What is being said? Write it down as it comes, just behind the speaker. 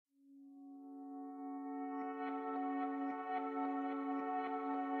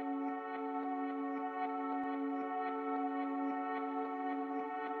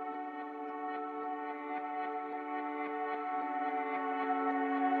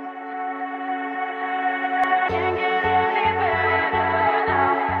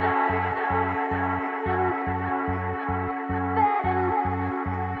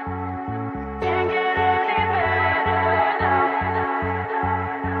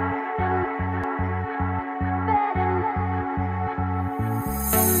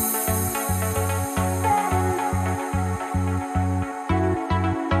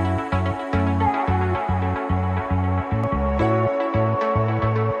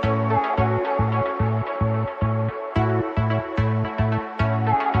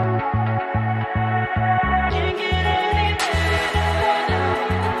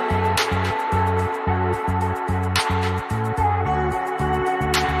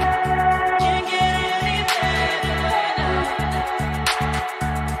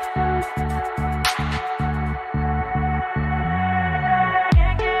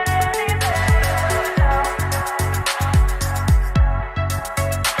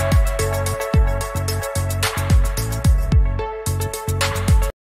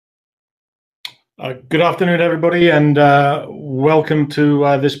Good afternoon, everybody, and welcome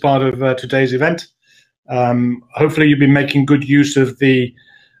to this part of today's event. Hopefully you've been making good use of the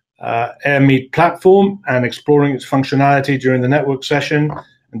Airmeet platform and exploring its functionality during the network session.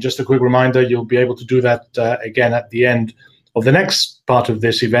 And just a quick reminder, you'll be able to do that again at the end of the next part of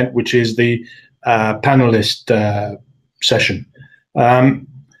this event, which is the panelist session.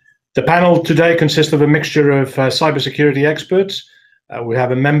 The panel today consists of a mixture of cybersecurity experts. We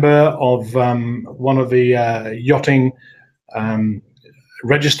have a member of one of the yachting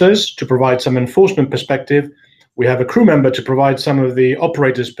registers to provide some enforcement perspective. We have a crew member to provide some of the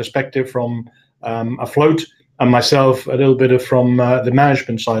operator's perspective from afloat, and myself a little bit from the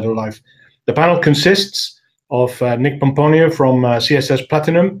management side of life. The panel consists of Nick Pomponio from CSS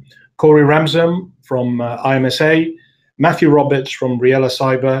Platinum, Corey Ranslem from IMSA, Matthew Roberts from Riela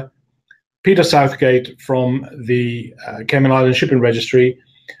Cyber, Peter Southgate from the Cayman Island Shipping Registry,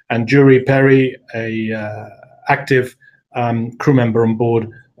 and Jury Perry, a active crew member on board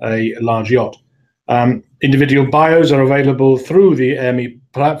a large yacht. Individual bios are available through the Airmeet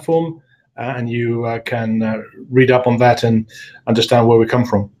platform, and you can read up on that and understand where we come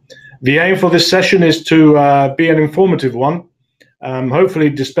from. The aim for this session is to be an informative one,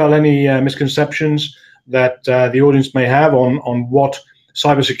 hopefully dispel any misconceptions that the audience may have on what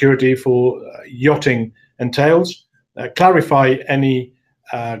cybersecurity for yachting entails, clarify any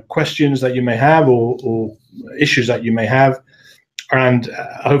questions that you may have or issues that you may have, and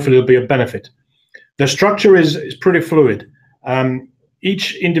hopefully it'll be a benefit. The structure is pretty fluid.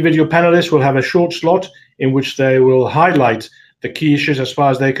 Each individual panelist will have a short slot in which they will highlight the key issues as far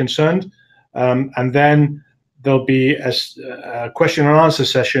as they're concerned, and then there'll be a question and answer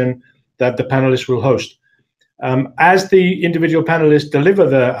session that the panelists will host. As the individual panelists deliver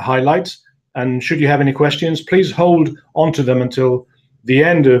the highlights, and should you have any questions, please hold onto them until the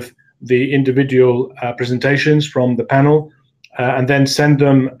end of the individual presentations from the panel, and then send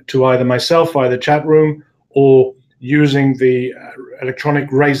them to either myself via the chat room or using the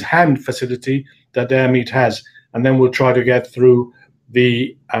electronic raise hand facility that Airmeet has. And then we'll try to get through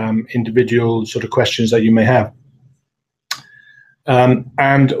the individual sort of questions that you may have.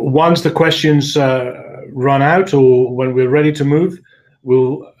 And once the questions run out, or when we're ready to move,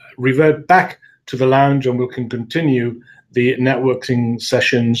 we'll revert back to the lounge and we can continue the networking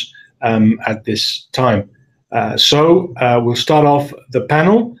sessions at this time. So we'll start off the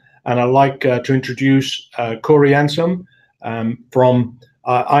panel, and I'd like to introduce Corey Ranslem from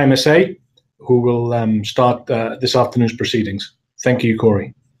IMSA, who will start this afternoon's proceedings. Thank you,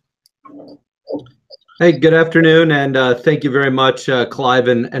 Corey. Hey, good afternoon, and thank you very much, Clive,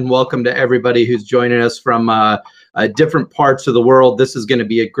 and welcome to everybody who's joining us from different parts of the world. This is going to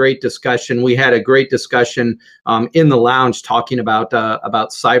be a great discussion. We had a great discussion in the lounge talking about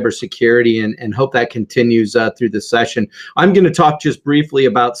cybersecurity, and hope that continues through the session. I'm going to talk just briefly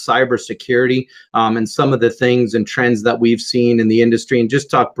about cybersecurity and some of the things and trends that we've seen in the industry, and just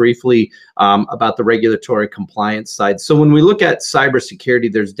talk briefly about the regulatory compliance side. So when we look at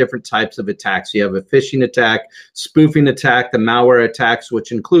cybersecurity, there's different types of attacks. You have a phishing attack, spoofing attack, the malware attacks,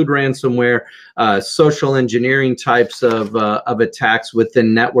 which include ransomware, social engineering types of attacks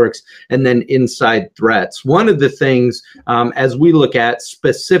within networks, and then inside threats. One of the things as we look at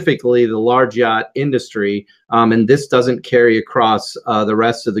specifically the large yacht industry, and this doesn't carry across the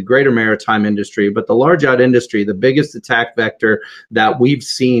rest of the greater maritime industry, but the large yacht industry, the biggest attack vector that we've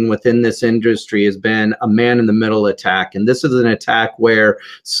seen within this industry has been a man-in-the-middle attack. And this is an attack where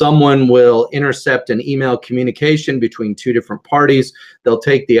someone will intercept an email communication between two different parties. They'll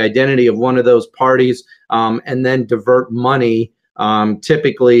take the identity of one of those parties and then divert money,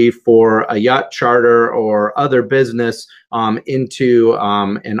 typically for a yacht charter or other business, into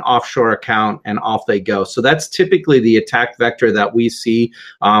an offshore account, and off they go. So that's typically the attack vector that we see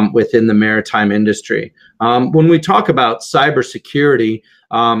within the maritime industry. When we talk about cybersecurity,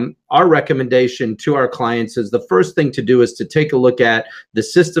 our recommendation to our clients is the first thing to do is to take a look at the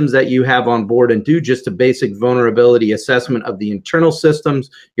systems that you have on board and do just a basic vulnerability assessment of the internal systems,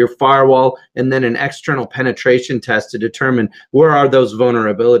 your firewall, and then an external penetration test to determine where are those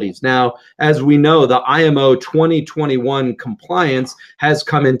vulnerabilities. Now, as we know, the IMO 2021 compliance has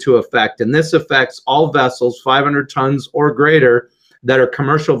come into effect, and this affects all vessels 500 tons or greater that are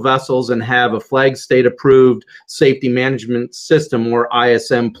commercial vessels and have a flag state approved safety management system or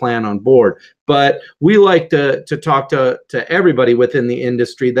ISM plan on board. But we like to talk to everybody within the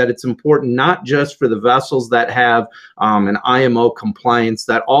industry that it's important not just for the vessels that have an IMO compliance,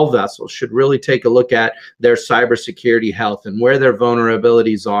 that all vessels should really take a look at their cybersecurity health and where their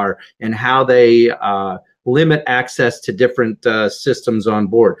vulnerabilities are and how they limit access to different systems on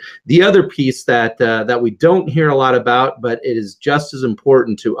board. The other piece that that we don't hear a lot about, but it is just as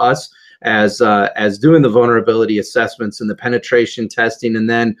important to us as doing the vulnerability assessments and the penetration testing and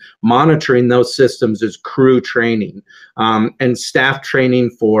then monitoring those systems, is crew training and staff training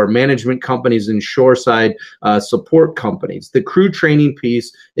for management companies and shoreside support companies. The crew training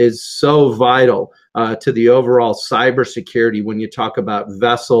piece is so vital to the overall cybersecurity when you talk about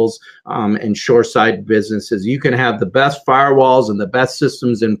vessels and shoreside businesses. You can have the best firewalls and the best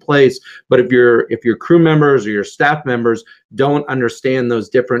systems in place, but if your crew members or your staff members don't understand those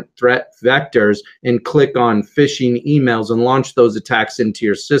different threat vectors and click on phishing emails and launch those attacks into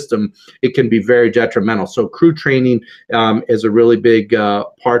your system, it can be very detrimental. So crew training is a really big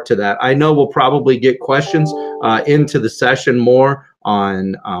part to that. I know we'll probably get questions into the session more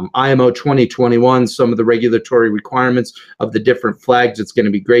on IMO 2021, some of the regulatory requirements of the different flags. It's going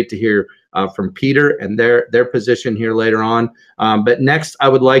to be great to hear from Peter and their position here later on. But next, I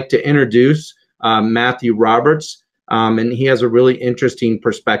would like to introduce Matthew Roberts, and he has a really interesting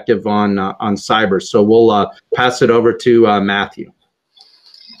perspective on cyber. So we'll pass it over to Matthew.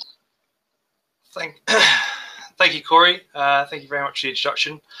 Thank you, Corey. Thank you very much for the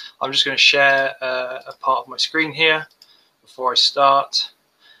introduction. I'm just going to share a part of my screen here before I start.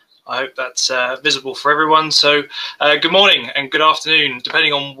 I hope that's visible for everyone. So good morning and good afternoon,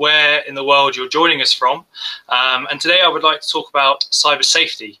 depending on where in the world you're joining us from. And today I would like to talk about cyber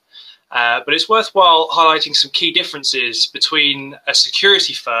safety. But it's worthwhile highlighting some key differences between a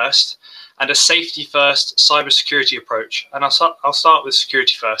security first and a safety first cybersecurity approach. And I'll start with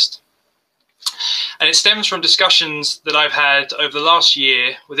security first. And it stems from discussions that I've had over the last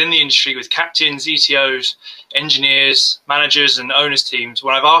year within the industry with captains, ETOs, engineers, managers and owners teams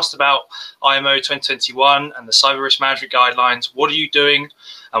when I've asked about IMO 2021 and the cyber risk management guidelines. What are you doing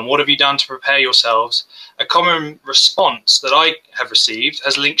and what have you done to prepare yourselves? A common response that I have received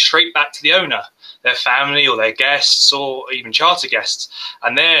has linked straight back to the owner, their family or their guests or even charter guests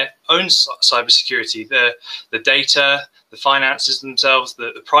and their own cybersecurity, the data, the finances themselves,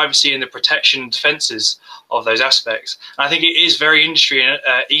 the privacy and the protection and defenses of those aspects. And I think it is very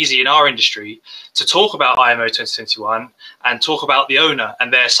easy in our industry to talk about IMO 2021 and talk about the owner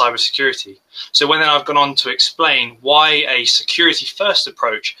and their cybersecurity. So when then I've gone on to explain why a security first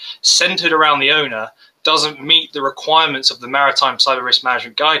approach centered around the owner doesn't meet the requirements of the Maritime Cyber Risk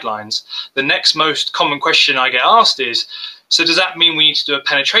Management Guidelines, the next most common question I get asked is, so does that mean we need to do a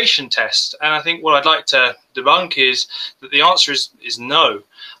penetration test? And I think what I'd like to debunk is that the answer is no.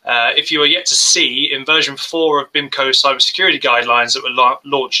 If you are yet to see, in version 4 of BIMCO's cybersecurity guidelines that were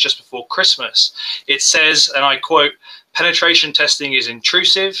launched just before Christmas, it says, and I quote, penetration testing is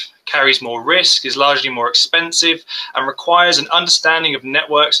intrusive, carries more risk, is largely more expensive, and requires an understanding of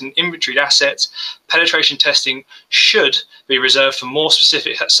networks and inventoried assets. Penetration testing should be reserved for more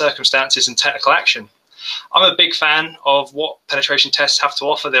specific circumstances and technical action. I'm a big fan of what penetration tests have to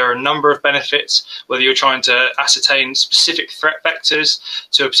offer. There are a number of benefits, whether you're trying to ascertain specific threat vectors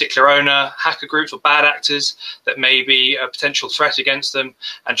to a particular owner, hacker groups or bad actors that may be a potential threat against them,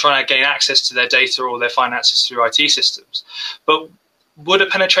 and trying to gain access to their data or their finances through IT systems. But would a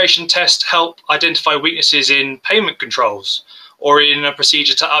penetration test help identify weaknesses in payment controls, or in a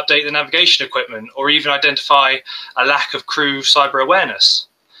procedure to update the navigation equipment, or even identify a lack of crew cyber awareness?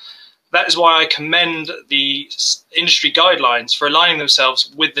 That is why I commend the industry guidelines for aligning themselves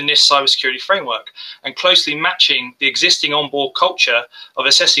with the NIST cybersecurity framework and closely matching the existing onboard culture of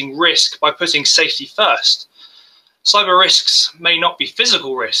assessing risk by putting safety first. Cyber risks may not be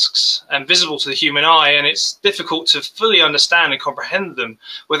physical risks and visible to the human eye, and it's difficult to fully understand and comprehend them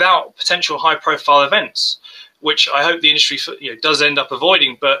without potential high-profile events, which I hope the industry does end up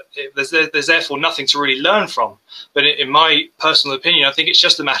avoiding, but there's therefore nothing to really learn from. But in my personal opinion, I think it's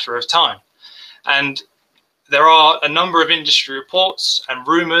just a matter of time. And there are a number of industry reports and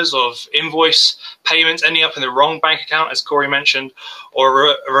rumors of invoice payments ending up in the wrong bank account, as Corey mentioned, or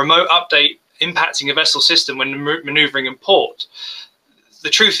a remote update impacting a vessel system when maneuvering in port. The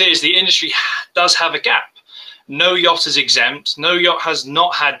truth is the industry does have a gap. No yacht is exempt. No yacht has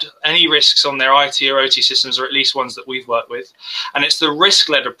not had any risks on their IT or OT systems, or at least ones that we've worked with. And it's the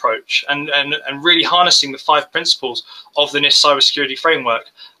risk-led approach and really harnessing the 5 principles of the NIST cybersecurity framework,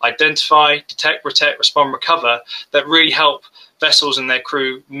 identify, detect, protect, respond, recover, that really help vessels and their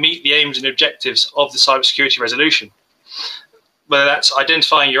crew meet the aims and objectives of the cybersecurity resolution. Whether that's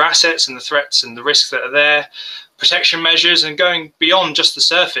identifying your assets and the threats and the risks that are there, protection measures, and going beyond just the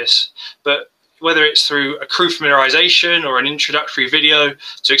surface, but whether it's through a crew familiarization or an introductory video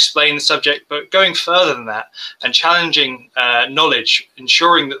to explain the subject, but going further than that and challenging knowledge,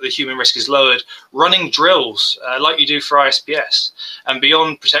 ensuring that the human risk is lowered, running drills like you do for ISPS, and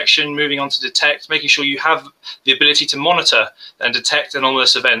beyond protection, moving on to detect, making sure you have the ability to monitor and detect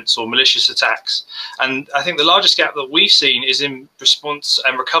anomalous events or malicious attacks. And I think the largest gap that we've seen is in response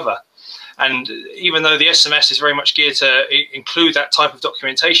and recover. And even though the SMS is very much geared to include that type of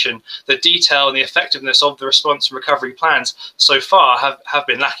documentation, the detail and the effectiveness of the response and recovery plans so far have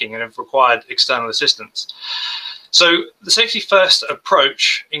been lacking and have required external assistance. So the safety first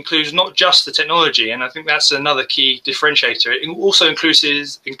approach includes not just the technology, and I think that's another key differentiator. It also includes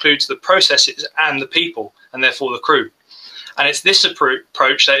the processes and the people, and therefore the crew. And it's this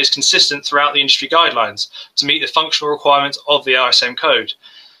approach that is consistent throughout the industry guidelines to meet the functional requirements of the RSM code.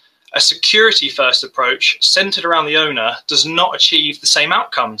 A security-first approach centered around the owner does not achieve the same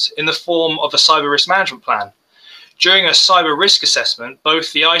outcomes in the form of a cyber risk management plan. During a cyber risk assessment,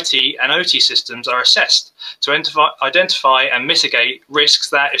 both the IT and OT systems are assessed to identify and mitigate risks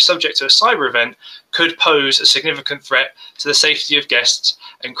that, if subject to a cyber event, could pose a significant threat to the safety of guests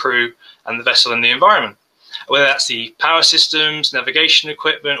and crew and the vessel and the environment. Whether that's the power systems, navigation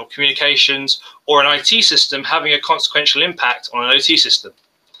equipment, or communications, or an IT system having a consequential impact on an OT system.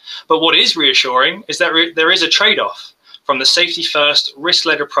 But what is reassuring is that there is a trade-off from the safety-first,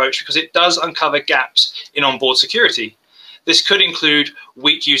 risk-led approach because it does uncover gaps in onboard security. This could include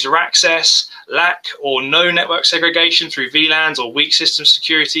weak user access, lack or no network segregation through VLANs or weak system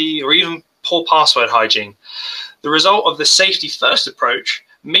security, or even poor password hygiene. The result of the safety-first approach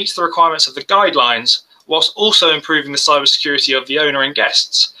meets the requirements of the guidelines whilst also improving the cybersecurity of the owner and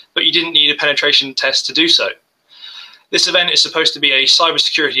guests, but you didn't need a penetration test to do so. This event is supposed to be a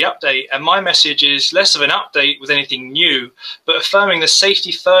cybersecurity update, and my message is less of an update with anything new, but affirming the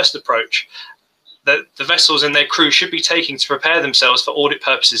safety-first approach that the vessels and their crew should be taking to prepare themselves for audit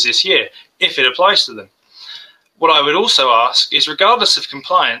purposes this year, if it applies to them. What I would also ask is, regardless of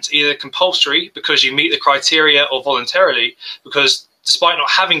compliance, either compulsory because you meet the criteria or voluntarily because despite not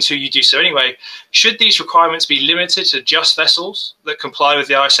having to, you do so anyway, should these requirements be limited to just vessels that comply with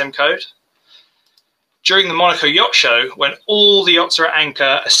the ISM code? During the Monaco Yacht Show, when all the yachts are at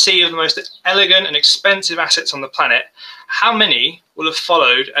anchor, a sea of the most elegant and expensive assets on the planet, how many will have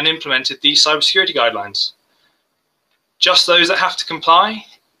followed and implemented these cybersecurity guidelines? Just those that have to comply?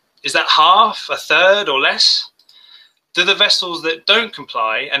 Is that half, a third, or less? Do the vessels that don't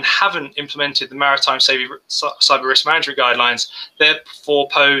comply and haven't implemented the Maritime Cyber Risk Management Guidelines therefore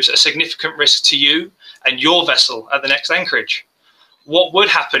pose a significant risk to you and your vessel at the next anchorage? What would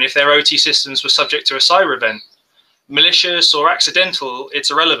happen if their OT systems were subject to a cyber event? Malicious or accidental,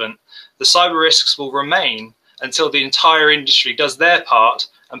 it's irrelevant. The cyber risks will remain until the entire industry does their part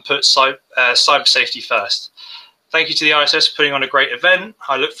and puts cyber safety first. Thank you to the ISS for putting on a great event.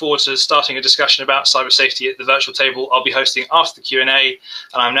 I look forward to starting a discussion about cyber safety at the virtual table I'll be hosting after the Q&A, and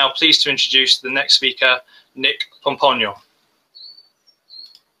I'm now pleased to introduce the next speaker, Nick Pomponio.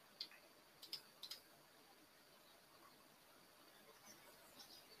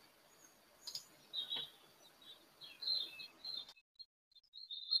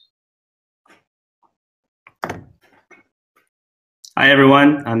 Hi,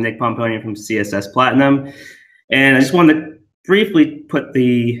 everyone. I'm Nick Pomponio from CSS Platinum, and I just wanted to briefly put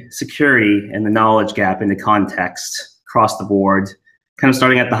the security and the knowledge gap into context across the board, kind of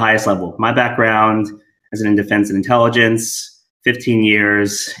starting at the highest level. My background is in defense and intelligence, 15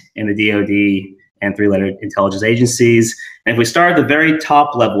 years in the DoD and 3-letter intelligence agencies. And if we start at the very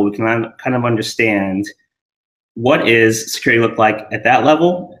top level, we can kind of understand what is security look like at that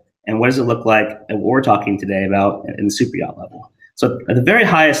level, and what does it look like at what we're talking today about in the super yacht level. So at the very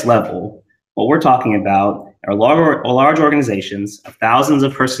highest level, what we're talking about are large organizations of thousands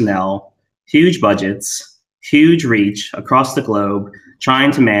of personnel, huge budgets, huge reach across the globe,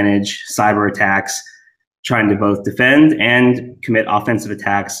 trying to manage cyber attacks, trying to both defend and commit offensive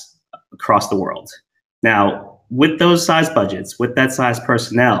attacks across the world. Now, with those size budgets, with that size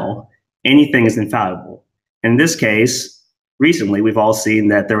personnel, anything is infallible. In this case, recently, we've all seen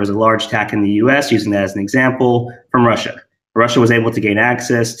that there was a large attack in the US, using that as an example, from Russia. Russia was able to gain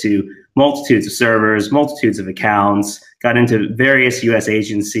access to multitudes of servers, multitudes of accounts, got into various US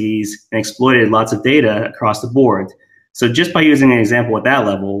agencies, and exploited lots of data across the board. So just by using an example at that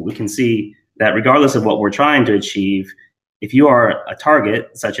level, we can see that regardless of what we're trying to achieve, if you are a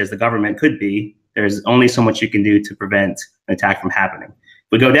target, such as the government could be, there's only so much you can do to prevent an attack from happening.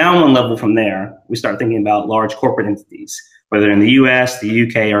 If we go down one level from there, we start thinking about large corporate entities, whether in the US, the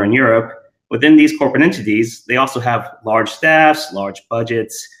UK, or in Europe. Within these corporate entities, they also have large staffs, large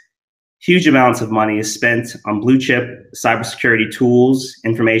budgets, huge amounts of money is spent on blue chip cybersecurity tools,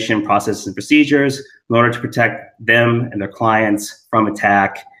 information, processes, and procedures in order to protect them and their clients from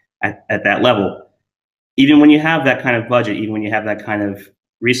attack at that level. Even when you have that kind of budget, even when you have that kind of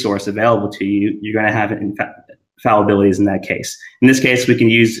resource available to you, you're going to have fallibilities in that case. In this case, we can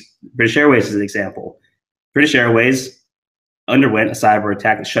use British Airways as an example. British Airways underwent a cyber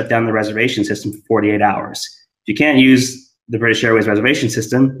attack that shut down the reservation system for 48 hours. If you can't use the British Airways reservation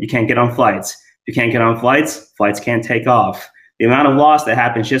system, you can't get on flights. If you can't get on flights, flights can't take off. The amount of loss that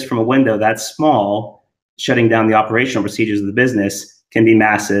happens just from a window that small, shutting down the operational procedures of the business, can be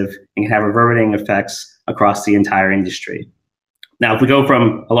massive and can have reverberating effects across the entire industry. Now, if we go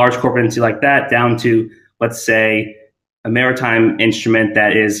from a large corporate entity like that down to, let's say, a maritime instrument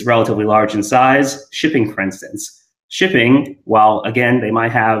that is relatively large in size, shipping, for instance. Shipping, while again, they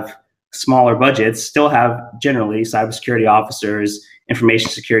might have smaller budgets, still have generally cybersecurity officers, information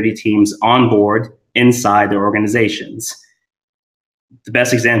security teams on board inside their organizations. The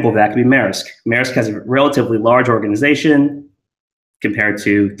best example of that could be Maersk. Maersk has a relatively large organization compared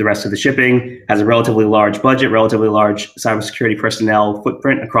to the rest of the shipping, has a relatively large budget, relatively large cybersecurity personnel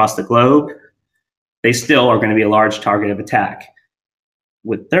footprint across the globe. They still are going to be a large target of attack.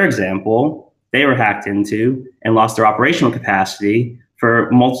 With their example, they were hacked into and lost their operational capacity for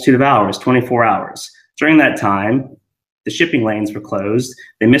a multitude of hours, 24 hours. During that time, the shipping lanes were closed.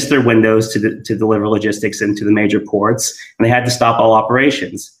 They missed their windows to deliver logistics into the major ports, and they had to stop all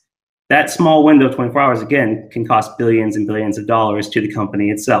operations. That small window of 24 hours, again, can cost billions and billions of dollars to the company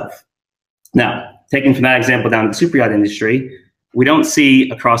itself. Now, taking from that example down to the superyacht industry, we don't see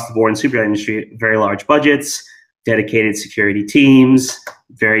across the board in the superyacht industry very large budgets, dedicated security teams.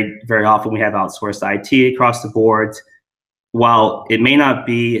 Very, very often we have outsourced IT across the board. While it may not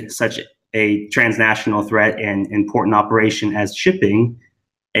be such a transnational threat and important operation as shipping,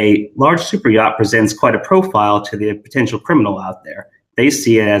 a large superyacht presents quite a profile to the potential criminal out there. They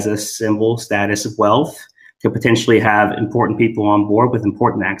see it as a symbol status of wealth, could potentially have important people on board with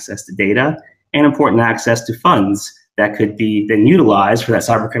important access to data and important access to funds that could be then utilized for that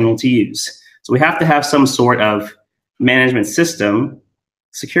cyber criminal to use. So we have to have some sort of management system,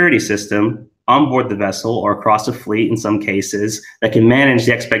 security system on board the vessel or across a fleet in some cases that can manage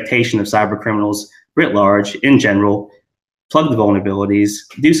the expectation of cyber criminals writ large in general, plug the vulnerabilities,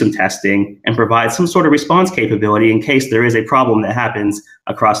 do some testing, and provide some sort of response capability in case there is a problem that happens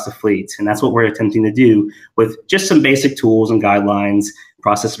across the fleet. And that's what we're attempting to do with just some basic tools and guidelines,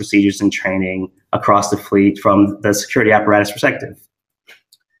 process procedures and training across the fleet from the security apparatus perspective.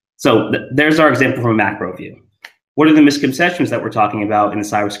 So there's our example from a macro view. What are the misconceptions that we're talking about in the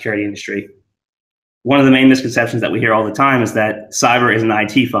cybersecurity industry? One of the main misconceptions that we hear all the time is that cyber is an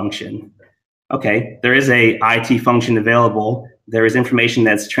IT function. Okay, there is a IT function available. There is information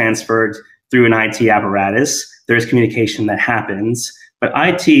that's transferred through an IT apparatus. There is communication that happens. But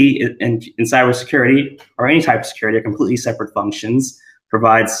IT and cybersecurity, or any type of security, are completely separate functions,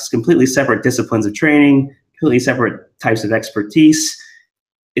 provides completely separate disciplines of training, completely separate types of expertise.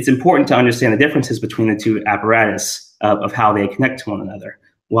 It's important to understand the differences between the two apparatus of how they connect to one another.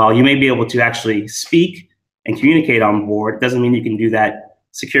 While you may be able to actually speak and communicate on board, it doesn't mean you can do that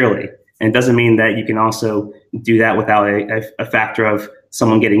securely. And it doesn't mean that you can also do that without a factor of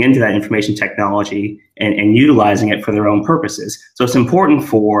someone getting into that information technology and utilizing it for their own purposes. So it's important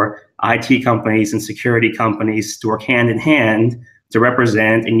for IT companies and security companies to work hand in hand to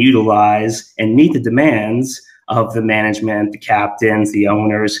represent and utilize and meet the demands of the management, the captains, the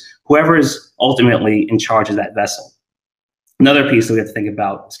owners, whoever is ultimately in charge of that vessel. Another piece that we have to think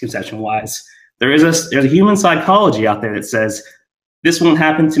about misconception-wise, there's a human psychology out there that says, this won't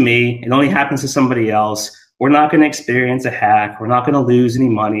happen to me, it only happens to somebody else, we're not going to experience a hack, we're not going to lose any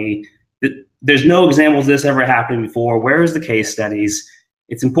money, there's no examples of this ever happening before, where is the case studies?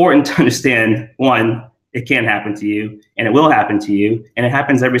 It's important to understand, one, it can happen to you, and it will happen to you, and it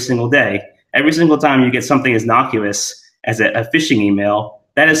happens every single day. Every single time you get something as innocuous as a phishing email,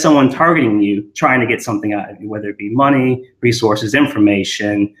 that is someone targeting you, trying to get something out of you, whether it be money, resources,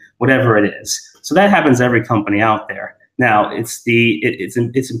 information, whatever it is. So that happens every company out there. Now, it's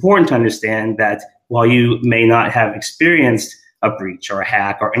important to understand that while you may not have experienced a breach or a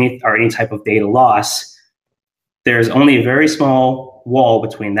hack or any type of data loss, there's only a very small wall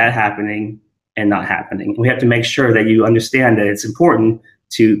between that happening and not happening. We have to make sure that you understand that it's important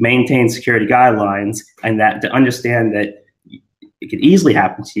to maintain security guidelines and that to understand that it could easily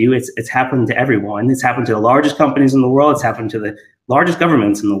happen to you. It's happened to everyone. It's happened to the largest companies in the world. It's happened to the largest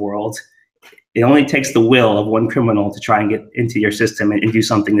governments in the world. It only takes the will of one criminal to try and get into your system and do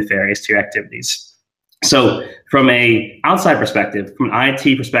something nefarious to your activities. So from a outside perspective, from an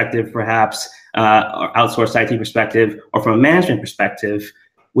IT perspective, perhaps, or outsourced IT perspective, or from a management perspective,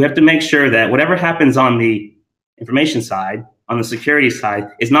 we have to make sure that whatever happens on the information side, on the security side,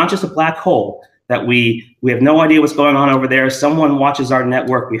 is not just a black hole that we have no idea what's going on over there. Someone watches our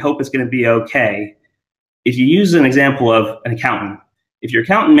network. We hope it's going to be okay. If you use an example of an accountant, if your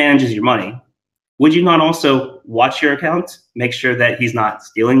accountant manages your money, would you not also watch your account, make sure that he's not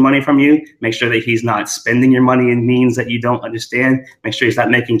stealing money from you, make sure that he's not spending your money in means that you don't understand, make sure he's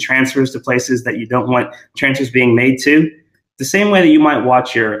not making transfers to places that you don't want transfers being made to? The same way that you might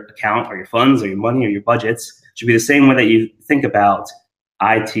watch your account or your funds or your money or your budgets should be the same way that you think about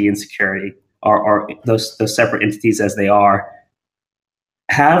IT and security, or those separate entities as they are.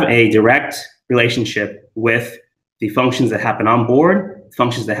 Have a direct relationship with the functions that happen on board,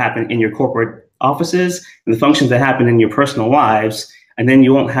 functions that happen in your corporate offices, and the functions that happen in your personal lives, and then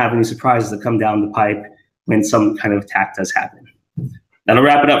you won't have any surprises that come down the pipe when some kind of attack does happen. That'll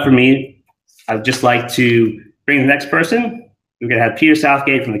wrap it up for me. I'd just like to bring the next person. We're going to have Peter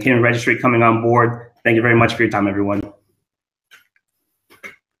Southgate from the Cayman Registry coming on board. Thank you very much for your time, everyone.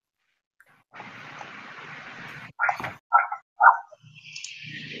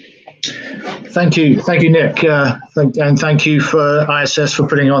 Thank you, Nick, and thank you for ISS for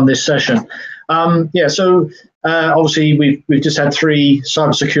putting on this session. Obviously we've just had 3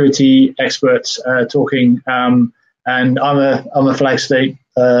 cybersecurity experts talking, and I'm a flag state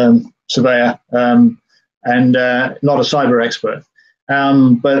surveyor and not a cyber expert,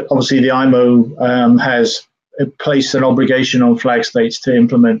 but obviously the IMO has placed an obligation on flag states to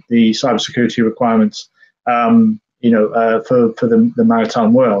implement the cybersecurity requirements, for the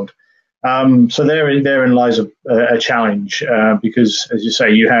maritime world. So therein lies a challenge, because, as you say,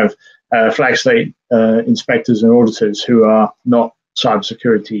 you have flag state inspectors and auditors who are not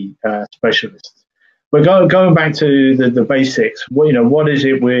cybersecurity specialists. But going back to the basics, what is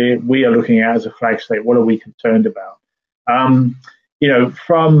it we are looking at as a flag state? What are we concerned about? From a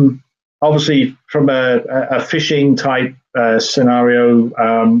phishing type scenario,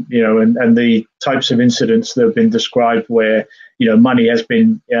 and the types of incidents that have been described where money has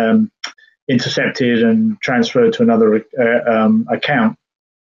been intercepted and transferred to another account.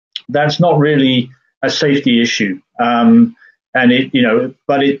 That's not really a safety issue, but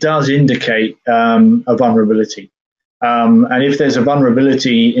it does indicate a vulnerability. And if there's a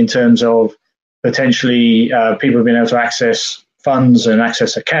vulnerability in terms of potentially people being able to access funds and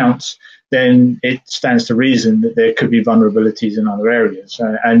access accounts, then it stands to reason that there could be vulnerabilities in other areas,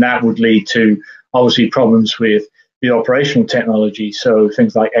 and that would lead to obviously problems with the operational technology, so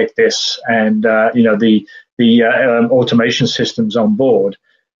things like ECDIS and the automation systems on board.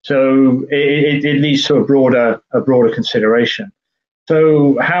 So it leads to a broader consideration.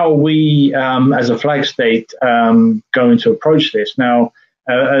 So how are we as a flag state going to approach this? Now,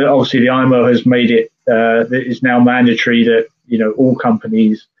 obviously the IMO has made it is now mandatory that all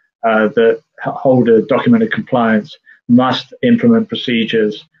companies that hold a documented compliance must implement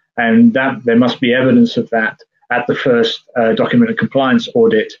procedures, and that there must be evidence of that at the first documented compliance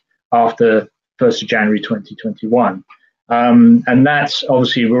audit after 1st of January 2021. And that's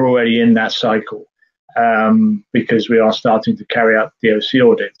obviously, we're already in that cycle because we are starting to carry out DOC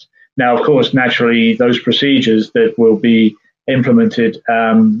audits. Now, of course, naturally, those procedures that will be implemented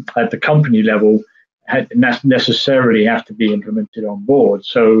at the company level necessarily have to be implemented on board.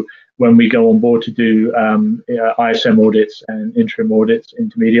 So when we go on board to do ISM audits and interim audits,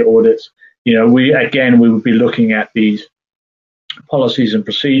 intermediate audits, we would be looking at these policies and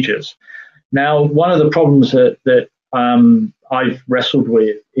procedures. Now, one of the problems that I've wrestled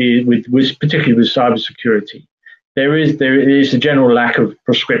with particularly with cybersecurity, there is a general lack of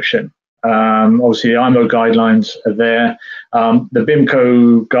prescription. Obviously, the IMO guidelines are there. The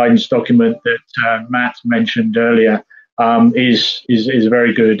BIMCO guidance document that Matt mentioned earlier is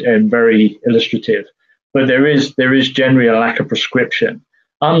very good and very illustrative. But there is generally a lack of prescription.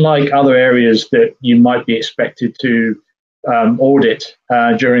 Unlike other areas that you might be expected to audit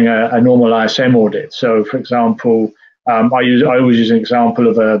during a normal ISM audit. So, for example, I always use an example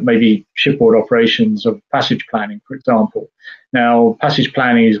of maybe shipboard operations of passage planning, for example. Now, passage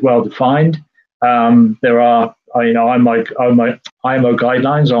planning is well defined. There are IMO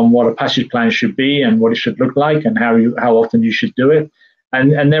guidelines on what a passage plan should be and what it should look like and how often you should do it,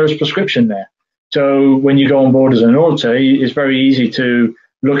 and there is prescription there. So when you go on board as an auditor, it's very easy to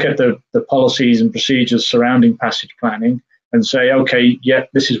look at the policies and procedures surrounding passage planning and say, okay, yeah,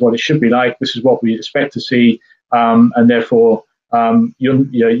 this is what it should be like. This is what we expect to see, and therefore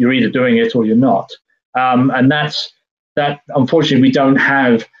you're either doing it or you're not. And that. Unfortunately, we don't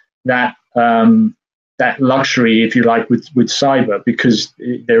have that that luxury, if you like, with cyber, because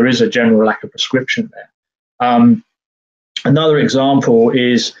there is a general lack of prescription there. Another example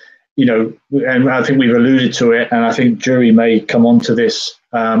is, and I think we've alluded to it, and I think Jury may come on to this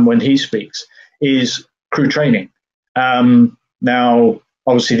when he speaks, is crew training. Now,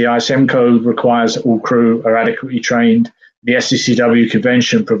 obviously, the ISM code requires that all crew are adequately trained. The SCCW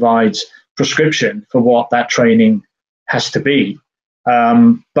convention provides prescription for what that training has to be.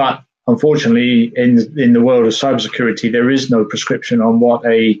 But unfortunately, in the world of cybersecurity, there is no prescription on what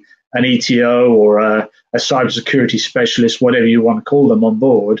an ETO or a cybersecurity specialist, whatever you want to call them on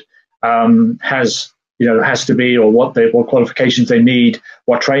board, has to be, or what qualifications they need,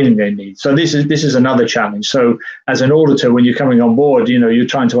 what training they need. So this is another challenge. So as an auditor, when you're coming on board, you're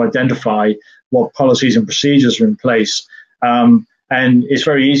trying to identify what policies and procedures are in place. And it's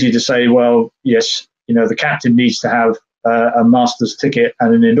very easy to say, well, yes, the captain needs to have a master's ticket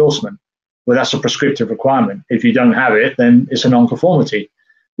and an endorsement. Well, that's a prescriptive requirement. If you don't have it, then it's a non-conformity.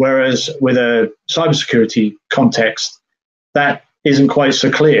 Whereas with a cybersecurity context, that isn't quite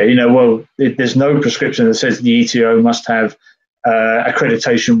so clear. There's no prescription that says the ETO must have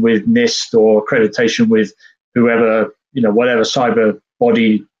accreditation with NIST or accreditation with whoever, whatever cyber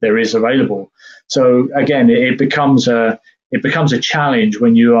body there is available. So again, it becomes a challenge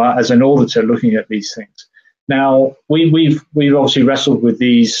when you are, as an auditor, looking at these things. Now, we've obviously wrestled with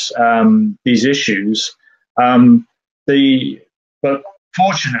these issues, but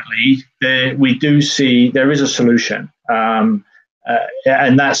fortunately, we do see there is a solution, and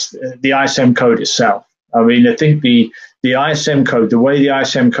that's the ISM code itself. I mean, I think the ISM code, the way the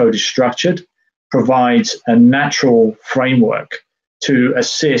ISM code is structured, provides a natural framework to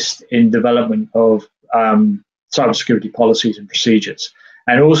assist in development of cybersecurity policies and procedures,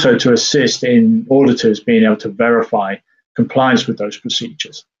 and also to assist in auditors being able to verify compliance with those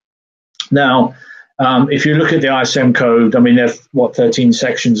procedures. Now, if you look at the ISM code, I mean, there's 13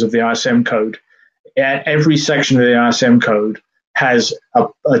 sections of the ISM code. Every section of the ISM code has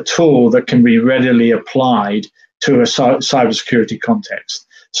a tool that can be readily applied to a cybersecurity context.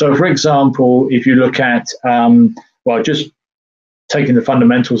 So, for example, if you look at, just taking the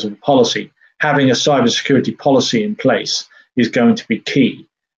fundamentals of a policy, having a cybersecurity policy in place is going to be key.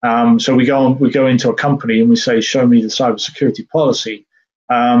 So we go into a company and we say, show me the cybersecurity policy.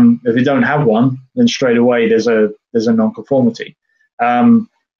 If they don't have one, then straight away there's a non-conformity.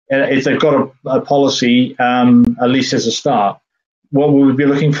 If they've got a policy, at least as a start, what we would be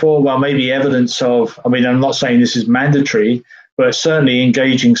looking for? Well, maybe evidence of, I mean, I'm not saying this is mandatory, but certainly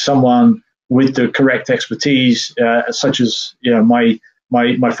engaging someone with the correct expertise, such as my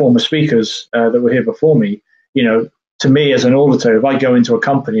former speakers that were here before me. To me as an auditor, if I go into a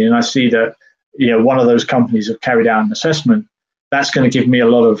company and I see that one of those companies have carried out an assessment, that's going to give me a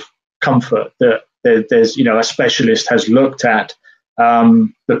lot of comfort that there's a specialist has looked at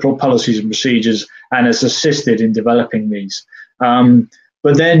the policies and procedures and has assisted in developing these.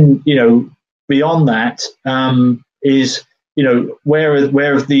 But then beyond that is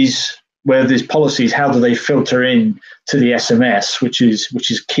where these policies, how do they filter in to the SMS, which is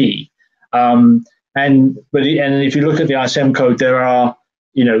key. And if you look at the ISM code, there are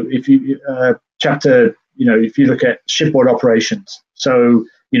if you look at shipboard operations, so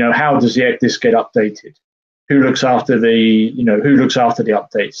how does the ECDIS get updated? Who looks after the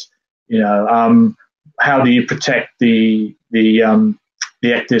updates? How do you protect the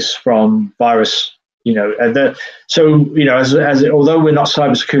ECDIS from virus? Although we're not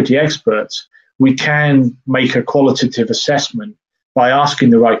cybersecurity experts, we can make a qualitative assessment by asking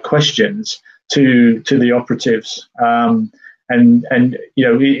the right questions to the operatives,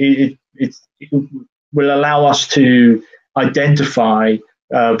 it will allow us to identify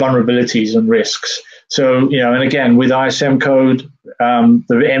vulnerabilities and risks. So, and again, with ISM code,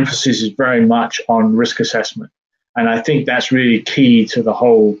 the emphasis is very much on risk assessment. And I think that's really key to the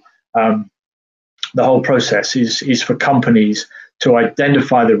whole process is for companies to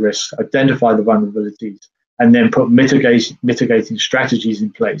identify the risks, identify the vulnerabilities, and then put mitigating strategies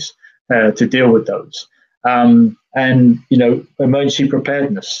in place to deal with those. And emergency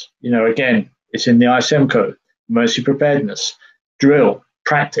preparedness, again, it's in the ISM code. Emergency preparedness, drill,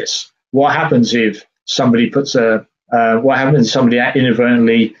 practice. What happens if somebody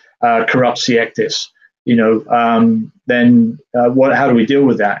inadvertently corrupts the ECDIS? Then how do we deal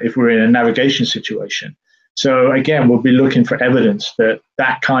with that if we're in a navigation situation? So again, we'll be looking for evidence that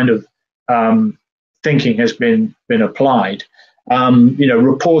kind of thinking has been applied.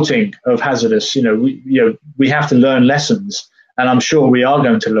 Reporting of hazardous. We have to learn lessons, and I'm sure we are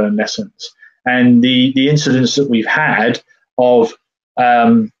going to learn lessons. And the incidents that we've had of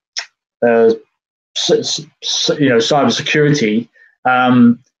cybersecurity.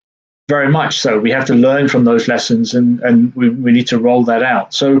 Very much so. We have to learn from those lessons, and we need to roll that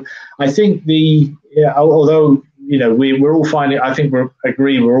out. So I think although we're all finding, I think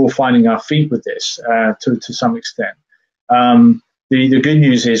we're all finding our feet with this to some extent. The good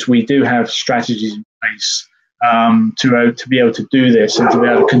news is we do have strategies in place to be able to do this and to be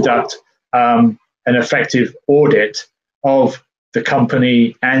able to conduct an effective audit of the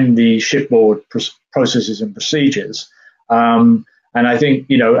company and the shipboard processes and procedures. And I think,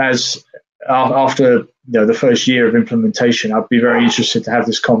 as after the first year of implementation, I'd be very interested to have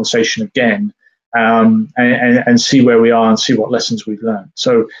this conversation again and see where we are and see what lessons we've learned.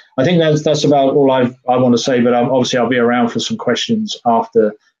 So I think that's about all I want to say. But obviously, I'll be around for some questions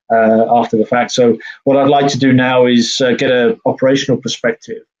after the fact. So what I'd like to do now is get an operational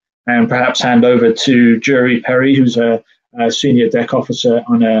perspective and perhaps hand over to Jury Perry, who's a senior deck officer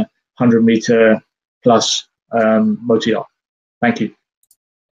on a 100-meter plus motor yacht. Thank you.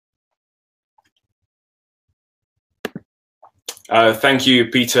 Thank you,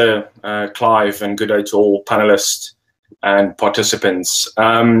 Peter, Clive, and good day to all panelists and participants.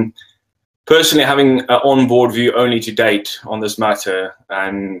 Personally, having an onboard view only to date on this matter,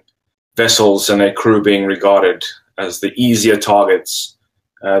 and vessels and their crew being regarded as the easier targets,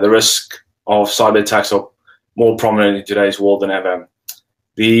 the risk of cyber attacks are more prominent in today's world than ever.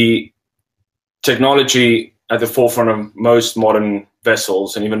 The technology at the forefront of most modern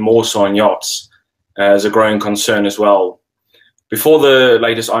vessels, and even more so on yachts, is a growing concern as well. Before the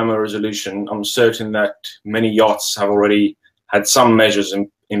latest IMO resolution, I'm certain that many yachts have already had some measures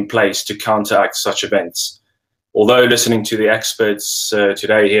in place to counteract such events. Although listening to the experts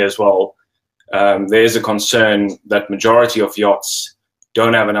today here as well, there is a concern that majority of yachts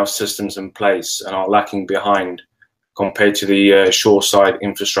don't have enough systems in place and are lacking behind compared to the shoreside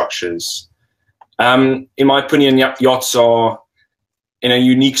infrastructures. In my opinion, yachts are in a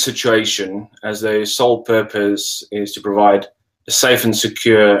unique situation as their sole purpose is to provide a safe and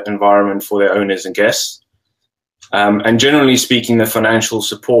secure environment for their owners and guests. And generally speaking, the financial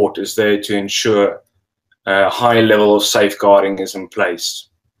support is there to ensure a high level of safeguarding is in place.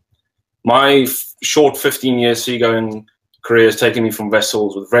 My short 15-year seagoing career has taken me from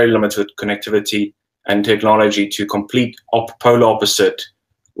vessels with very limited connectivity and technology to complete polar opposite,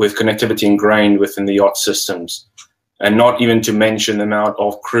 with connectivity ingrained within the yacht systems, and not even to mention the amount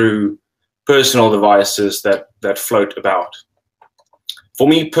of crew personal devices that float about. For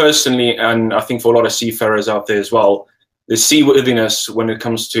me personally, and I think for a lot of seafarers out there as well, the seaworthiness when it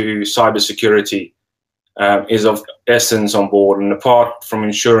comes to cybersecurity is of essence on board. And apart from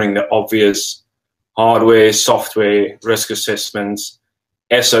ensuring the obvious hardware, software, risk assessments,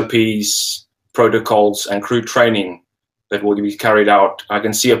 SOPs, protocols, and crew training that will be carried out, I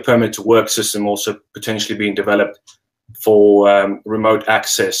can see a permit to work system also potentially being developed for remote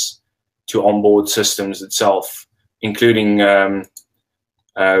access to onboard systems itself, including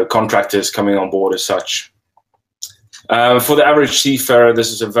contractors coming on board as such. For the average seafarer,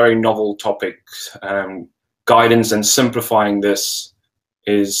 this is a very novel topic. Guidance and simplifying this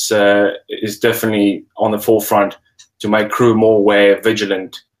is definitely on the forefront to make crew more aware,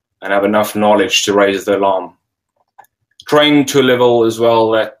 vigilant, and have enough knowledge to raise the alarm. Trained to a level as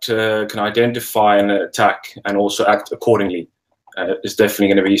well that can identify an attack and also act accordingly is definitely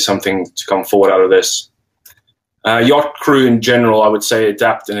going to be something to come forward out of this. Yacht crew in general, I would say,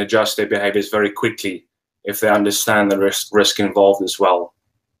 adapt and adjust their behaviors very quickly if they understand the risk involved as well.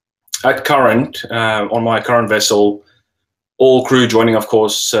 At current, on my current vessel, all crew joining, of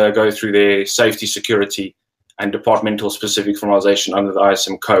course, go through their safety, security, and departmental specific formalization under the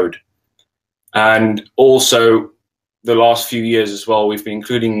ISM code. And also, the last few years as well, we've been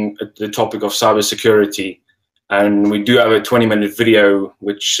including the topic of cybersecurity. And we do have a 20-minute video,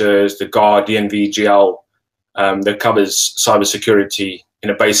 which is the GAR DNV GL, that covers cybersecurity in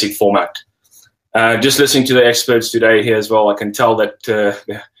a basic format. Just listening to the experts today here as well, I can tell that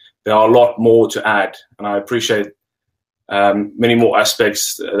there are a lot more to add, and I appreciate many more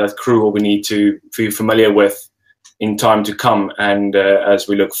aspects that crew will need to be familiar with in time to come and as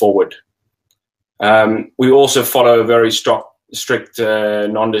we look forward. We also follow very strict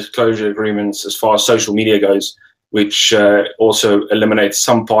non-disclosure agreements as far as social media goes, which also eliminates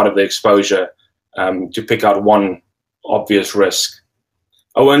some part of the exposure to pick out one obvious risk.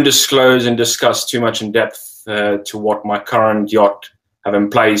 I won't disclose and discuss too much in depth to what my current yacht have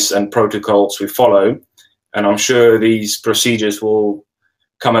in place and protocols we follow, and I'm sure these procedures will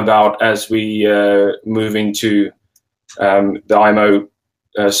come about as we move into the IMO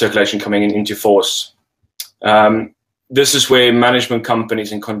circulation coming into force. this is where management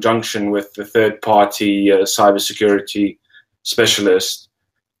companies, in conjunction with the third-party cybersecurity specialist,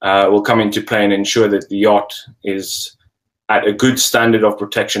 will come into play and ensure that the yacht is at a good standard of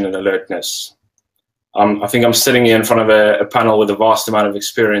protection and alertness. I think I'm sitting here in front of a panel with a vast amount of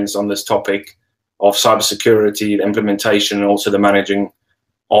experience on this topic of cybersecurity, the implementation, and also the managing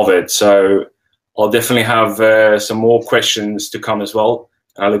of it. So I'll definitely have some more questions to come as well.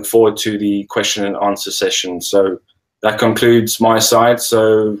 And I look forward to the question and answer session. So that concludes my side.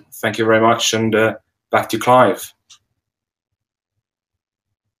 So thank you very much, and back to Clive.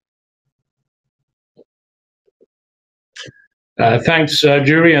 Thanks,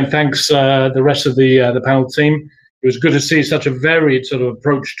 Jury, and thanks the rest of the panel team. It was good to see such a varied sort of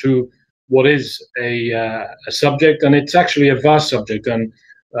approach to what is a subject, and it's actually a vast subject. And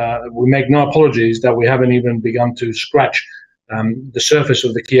we make no apologies that we haven't even begun to scratch the surface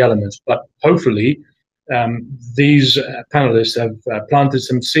of the key elements. But hopefully, these panelists have planted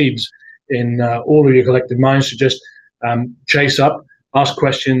some seeds in all of your collective minds to just chase up, ask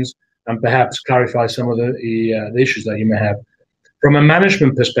questions, and perhaps clarify some of the issues that you may have. From a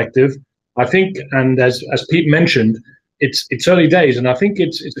management perspective, I think, and as Pete mentioned, it's early days, and I think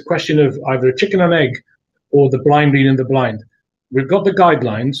it's a question of either a chicken and egg or the blind leading the blind. We've got the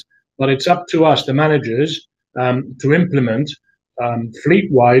guidelines, but it's up to us, the managers, to implement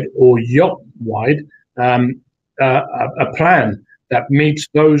fleet-wide or yacht-wide a plan that meets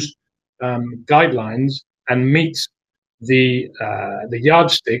those guidelines and meets the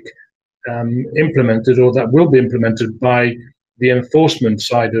yardstick implemented, or that will be implemented by the enforcement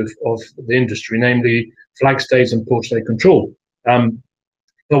side of the industry, namely flag states and port state control.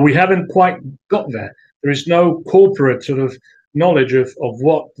 But we haven't quite got there. There is no corporate sort of knowledge of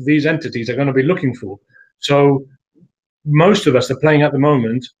what these entities are going to be looking for. So most of us are playing at the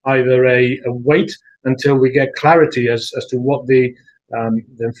moment either a wait until we get clarity as to what the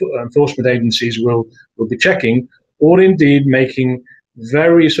enforcement agencies will be checking, or indeed making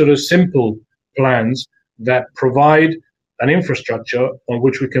very sort of simple plans that provide an infrastructure on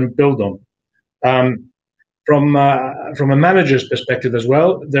which we can build on. From a manager's perspective as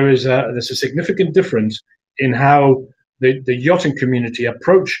well, there's a significant difference in how the yachting community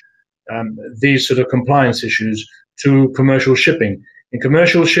approach these sort of compliance issues to commercial shipping. In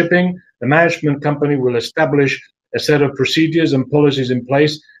commercial shipping, the management company will establish a set of procedures and policies in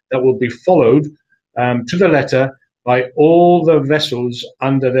place that will be followed to the letter by all the vessels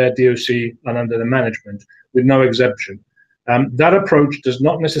under their DOC and under the management, with no exemption. That approach does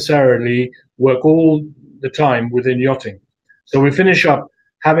not necessarily work all the time within yachting. So we finish up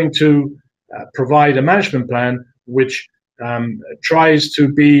having to provide a management plan which tries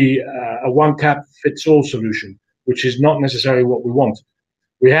to be a one-cap-fits-all solution, which is not necessarily what we want.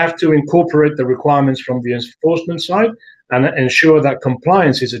 We have to incorporate the requirements from the enforcement side and ensure that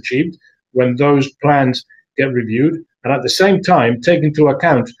compliance is achieved when those plans get reviewed, and at the same time take into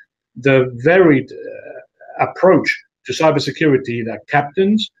account the varied approach to cybersecurity that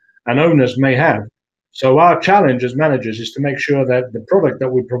captains and owners may have. So our challenge as managers is to make sure that the product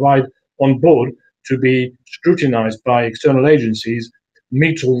that we provide on board to be scrutinized by external agencies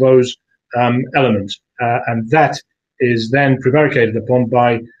meets all those elements. And that is then prevaricated upon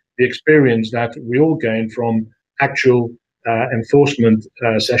by the experience that we all gain from actual enforcement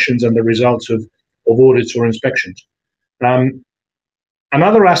sessions and the results of audits or inspections.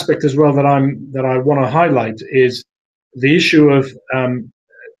 Another aspect as well that I want to highlight is the issue of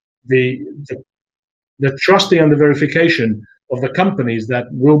the trusting and the verification of the companies that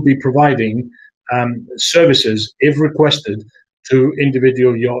will be providing services, if requested, to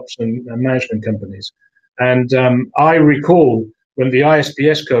individual yachts and management companies. And I recall when the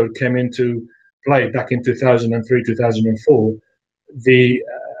ISPS code came into play back in 2003, 2004, the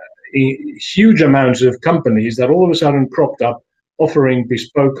huge amounts of companies that all of a sudden cropped up offering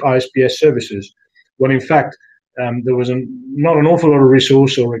bespoke ISPS services, when in fact there was not an awful lot of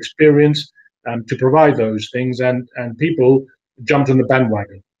resource or experience to provide those things, and people jumped on the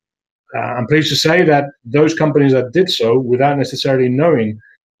bandwagon. I'm pleased to say that those companies that did so without necessarily knowing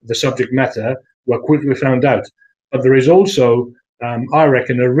the subject matter were quickly found out. But there is also, I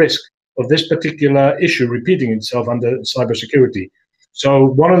reckon, a risk of this particular issue repeating itself under cybersecurity. So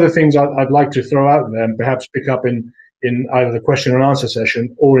one of the things I'd like to throw out there and perhaps pick up in either the question and answer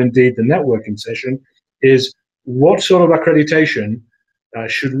session or indeed the networking session is, what sort of accreditation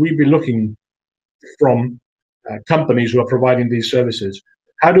should we be looking from companies who are providing these services?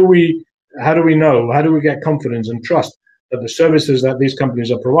 How do we know, how do we get confidence and trust that the services that these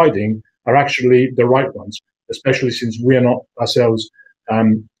companies are providing are actually the right ones, especially since we are not ourselves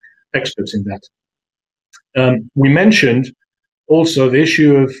experts in that? We mentioned also the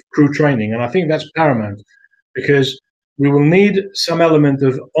issue of crew training, and I think that's paramount because we will need some element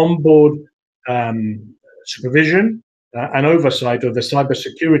of onboard supervision and oversight of the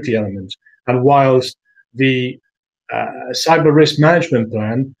cybersecurity elements. And whilst the cyber risk management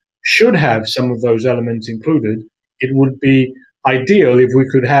plan should have some of those elements included, it would be ideal if we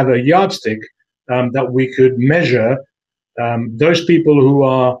could have a yardstick that we could measure those people who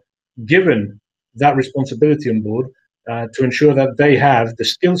are given that responsibility on board to ensure that they have the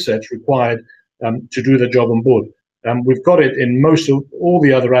skill sets required to do the job on board. We've got it in most of all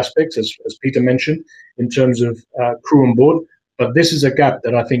the other aspects, as Peter mentioned, in terms of crew on board, but this is a gap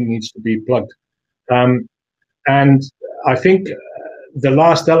that I think needs to be plugged. And I think the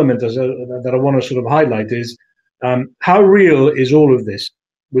last element that I want to sort of highlight is how real is all of this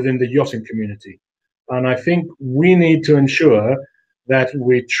within the yachting community? And I think we need to ensure that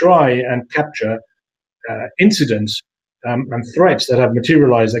we try and capture incidents and threats that have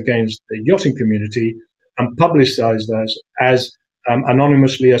materialized against the yachting community and publicize those as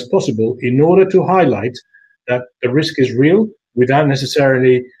anonymously as possible in order to highlight that the risk is real without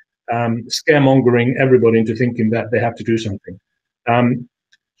necessarily scaremongering everybody into thinking that they have to do something.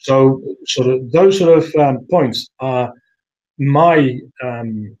 So those sort of points are my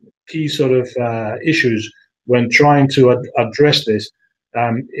key sort of issues when trying to address this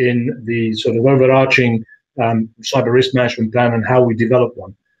in the sort of overarching cyber risk management plan and how we develop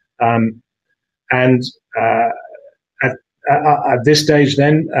one. At this stage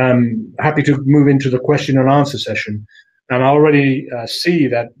then, happy to move into the question and answer session. And I already see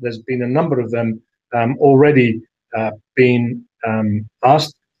that there's been a number of them already been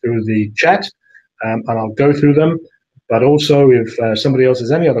asked through the chat, and I'll go through them. But also, if somebody else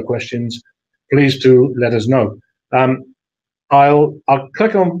has any other questions, please do let us know. I'll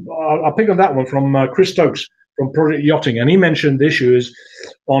pick on that one from Chris Stokes from Project Yachting, and he mentioned the issue is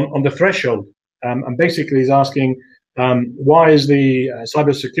on the threshold, and basically he's asking why is the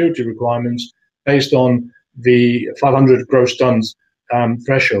cybersecurity requirements based on the 500 gross tons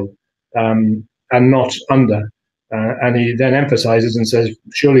threshold and not under? And he then emphasizes and says,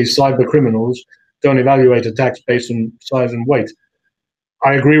 surely cyber criminals don't evaluate attacks based on size and weight.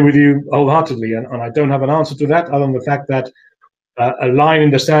 I agree with you wholeheartedly, and I don't have an answer to that other than the fact that a line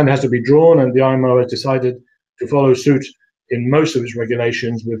in the sand has to be drawn, and the IMO has decided to follow suit in most of its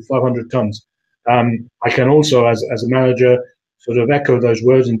regulations with 500 tons. I can also, as a manager, sort of echo those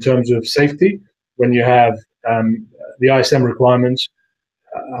words in terms of safety. When you have the ISM requirements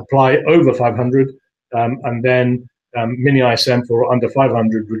apply over 500, and then mini ISM for under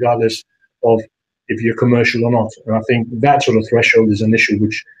 500, regardless of if you're commercial or not. And I think that sort of threshold is an issue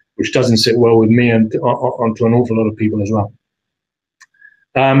which doesn't sit well with me and onto an awful lot of people as well.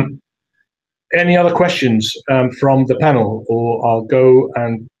 Any other questions from the panel, or I'll go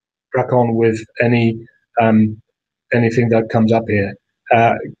and crack on with anything that comes up here.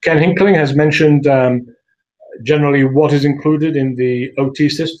 Ken Hinkling has mentioned generally what is included in the OT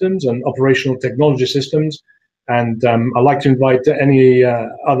systems and operational technology systems, and I'd like to invite any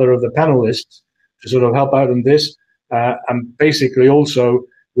other of the panelists to sort of help out on this, and basically also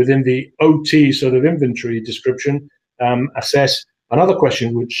within the OT sort of inventory description, assess another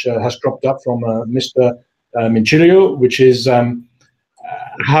question which has cropped up from Mr. Minchilio, which is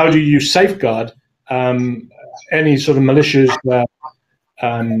how do you safeguard any sort of malicious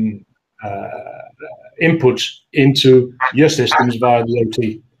inputs into your systems via the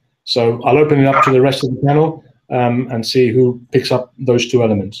OT? So I'll open it up to the rest of the panel and see who picks up those two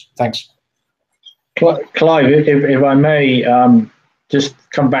elements. Thanks. Clive, if I may just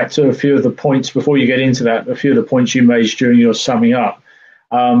come back to a few of the points before you get into that, a few of the points you made during your summing up.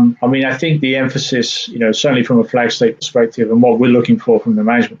 I mean, I think the emphasis, certainly from a flag state perspective and what we're looking for from the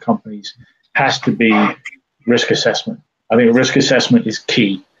management companies has to be risk assessment. I think risk assessment is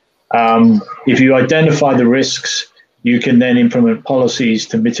key. If you identify the risks, you can then implement policies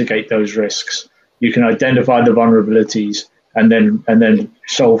to mitigate those risks. You can identify the vulnerabilities and then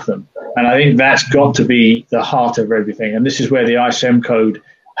solve them. And I think that's got to be the heart of everything. And this is where the ISM code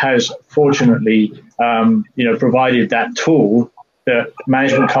has fortunately, provided that tool that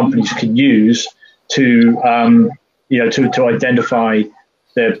management companies can use to identify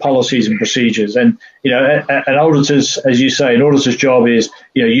their policies and procedures. And an auditor's, as you say, an auditor's job is,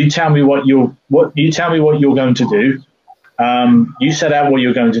 you tell me what you're going to do. You set out what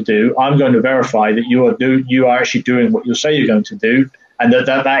you're going to do. I'm going to verify that you are actually doing what you say you're going to do, and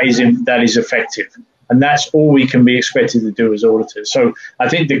that is effective. And that's all we can be expected to do as auditors. So I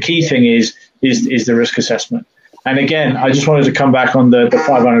think the key thing is the risk assessment. And again, I just wanted to come back on the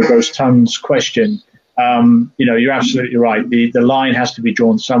 500 gross tons question. you're absolutely right. The line has to be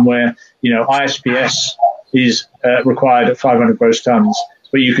drawn somewhere. ISPS is required at 500 gross tons,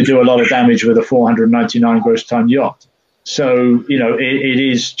 but you could do a lot of damage with a 499 gross ton yacht. So, it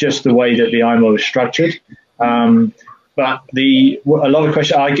is just the way that the IMO is structured. But a lot of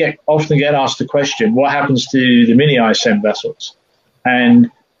questions, I often get asked the question, what happens to the mini ISM vessels? And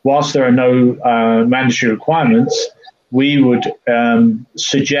whilst there are no mandatory requirements, we would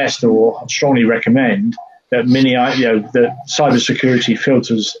suggest or strongly recommend that that cybersecurity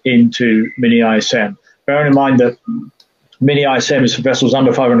filters into mini ISM. Bearing in mind that mini ISM is for vessels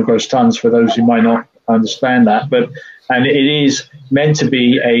under 500 gross tons, for those who might not understand that, and it is meant to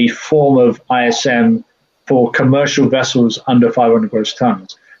be a form of ISM for commercial vessels under 500 gross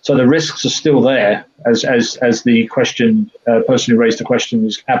tons. So the risks are still there, as the person who raised the question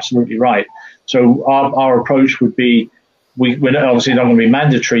is absolutely right. So our approach would be, we're obviously not going to be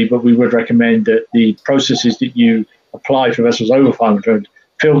mandatory, but we would recommend that the processes that you apply for vessels over 500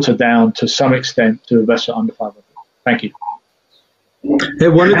 filter down to some extent to a vessel under 500. Thank you. Hey,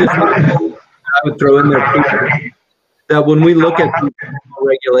 one of the things I would throw in there, that when we look at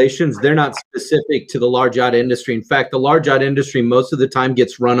regulations, they're not specific to the large yacht industry. In fact, the large yacht industry most of the time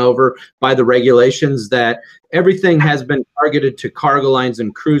gets run over by the regulations, that everything has been targeted to cargo lines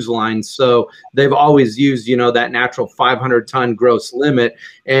and cruise lines. So they've always used, that natural 500-ton gross limit.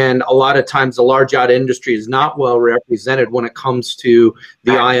 And a lot of times the large yacht industry is not well represented when it comes to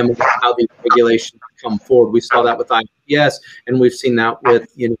the IMO, how these regulations come forward. We saw that with IPS, and we've seen that with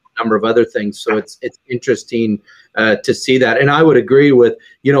a number of other things. So it's interesting to see that. And I would agree with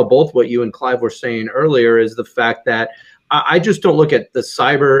both what you and Clive were saying earlier, is the fact that I just don't look at the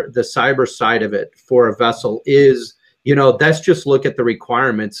cyber side of it for a vessel. Is that's just look at the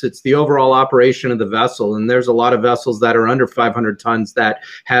requirements. It's the overall operation of the vessel, and there's a lot of vessels that are under 500 tons that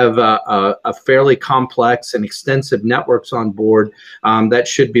have a fairly complex and extensive networks on board that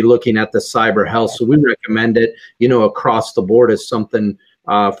should be looking at the cyber health. So we recommend it across the board as something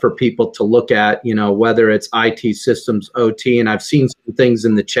for people to look at, whether it's IT systems, OT, and I've seen some things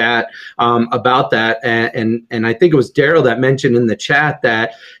in the chat about that. And I think it was Daryl that mentioned in the chat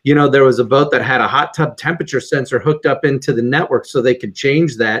that, there was a boat that had a hot tub temperature sensor hooked up into the network so they could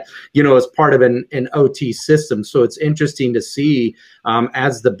change that, as part of an OT system. So it's interesting to see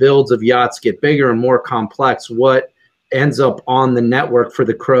as the builds of yachts get bigger and more complex, what ends up on the network for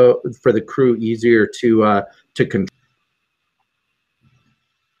the crew easier to control.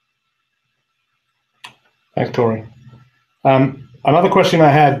 Thanks, Corey. Another question I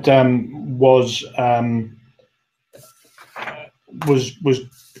had was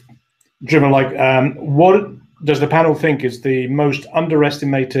driven like, what does the panel think is the most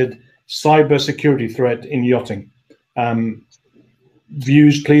underestimated cybersecurity threat in yachting?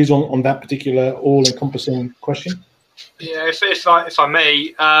 Views, please, on that particular all-encompassing question. Yeah, if I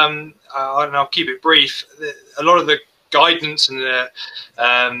may, and I'll keep it brief. A lot of the guidance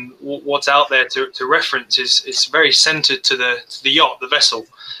and what's out there to reference is very centered to the yacht, the vessel.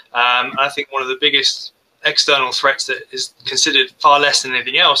 And I think one of the biggest external threats that is considered far less than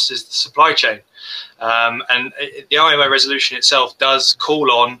anything else is the supply chain. And the IMO resolution itself does call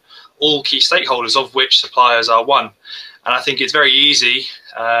on all key stakeholders, of which suppliers are one. And I think it's very easy,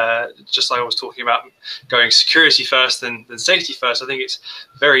 just like I was talking about going security first than safety first. I think it's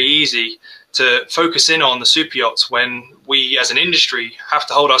very easy to focus in on the super yachts when we as an industry have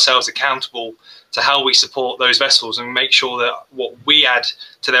to hold ourselves accountable to how we support those vessels and make sure that what we add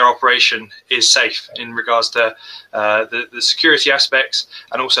to their operation is safe in regards to the security aspects,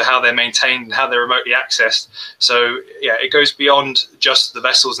 and also how they're maintained and how they're remotely accessed. So yeah, it goes beyond just the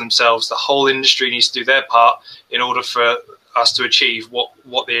vessels themselves. The whole industry needs to do their part in order for us to achieve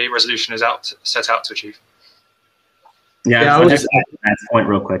what the resolution is set out to achieve. Yeah, I'll just add to that point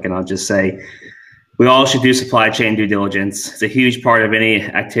real quick, and I'll just say we all should do supply chain due diligence. It's a huge part of any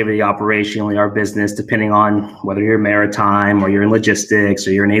activity operationally, our business, depending on whether you're maritime or you're in logistics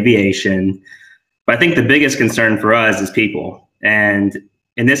or you're in aviation. But I think the biggest concern for us is people. And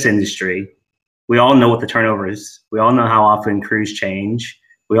in this industry, we all know what the turnover is. We all know how often crews change.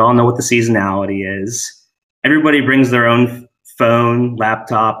 We all know what the seasonality is. Everybody brings their own phone,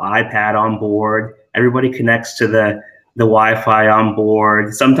 laptop, iPad on board. Everybody connects to the Wi-Fi on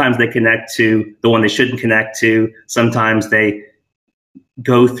board. Sometimes they connect to the one they shouldn't connect to. Sometimes they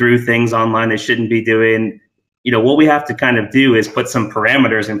go through things online they shouldn't be doing. What we have to kind of do is put some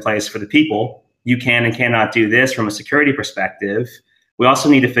parameters in place for the people. You can and cannot do this from a security perspective. We also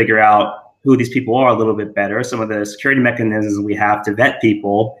need to figure out who these people are a little bit better. Some of the security mechanisms we have to vet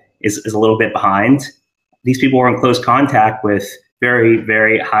people is a little bit behind. These people are in close contact with very,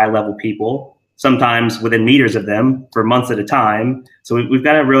 very high level people. sometimes within meters of them for months at a time. So we've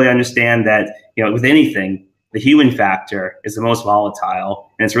got to really understand that, with anything, the human factor is the most volatile,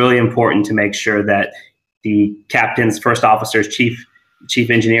 and it's really important to make sure that the captains, first officers, chief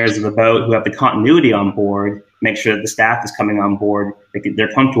engineers of the boat who have the continuity on board, make sure that the staff is coming on board,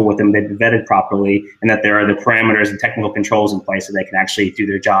 they're comfortable with them, they've been vetted properly, and that there are the parameters and technical controls in place so they can actually do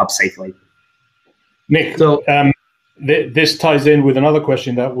their job safely. Nick, so this ties in with another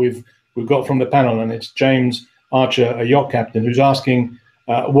question that we've got from the panel, and it's James Archer, a yacht captain, who's asking,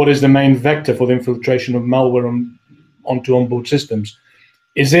 what is the main vector for the infiltration of malware onto onboard systems?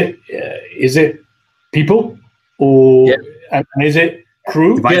 Is it people, or and is it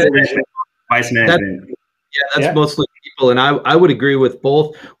crew? Device management. That's mostly people, and I would agree with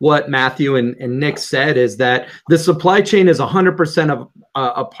both what Matthew and Nick said, is that the supply chain is 100% of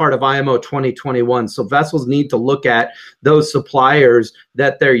a part of IMO 2021. So vessels need to look at those suppliers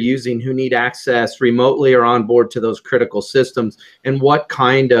that they're using who need access remotely or on board to those critical systems, and what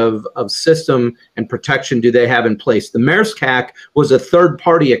kind of system and protection do they have in place. The Maersk hack was a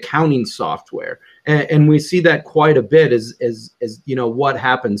third-party accounting software. And we see that quite a bit as what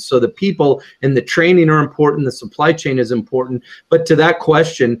happens. So the people and the training are important. The supply chain is important. But to that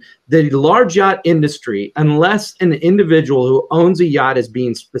question, the large yacht industry, unless an individual who owns a yacht is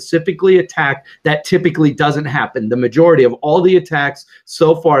being specifically attacked, that typically doesn't happen. The majority of all the attacks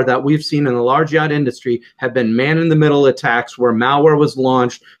so far that we've seen in the large yacht industry have been man-in-the-middle attacks where malware was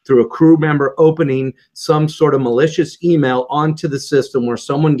launched through a crew member opening some sort of malicious email onto the system, where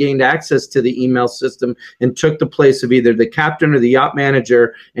someone gained access to the email system and took the place of either the captain or the yacht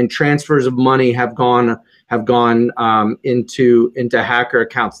manager, and transfers of money have gone into hacker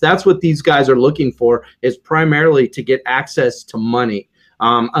accounts. That's what these guys are looking for, is primarily to get access to money.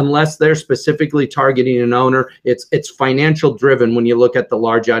 Unless they're specifically targeting an owner, it's financial driven when you look at the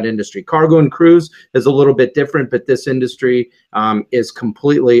large yacht industry. Cargo and cruise is a little bit different, but this industry is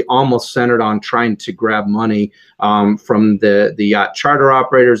completely almost centered on trying to grab money from the yacht charter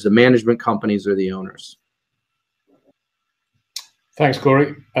operators, the management companies, or the owners. Thanks,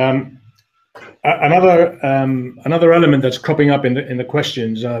 Corey. Another element that's cropping up in the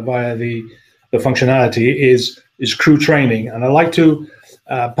questions via the functionality is crew training, and I'd like to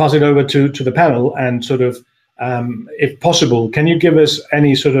pass it over to the panel and sort of, if possible, can you give us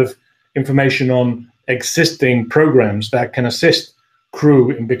any sort of information on existing programs that can assist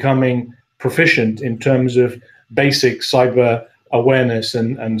crew in becoming proficient in terms of basic cyber awareness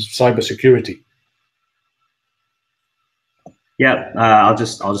and cyber security? Yeah, I'll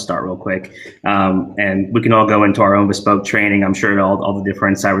just start real quick, and we can all go into our own bespoke training. I'm sure all the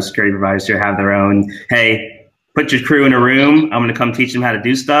different cybersecurity providers here have their own. Hey, put your crew in a room. I'm going to come teach them how to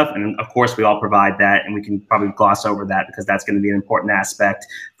do stuff, and of course, we all provide that, and we can probably gloss over that because that's going to be an important aspect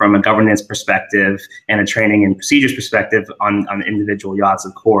from a governance perspective and a training and procedures perspective on individual yachts,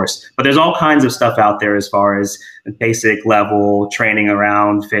 of course. But there's all kinds of stuff out there as far as basic level training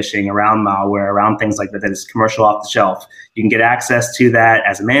around phishing, around malware, around things like that is commercial off the shelf. You can get access to that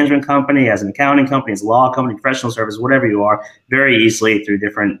as a management company, as an accounting company, as a law company, professional service, whatever you are, very easily through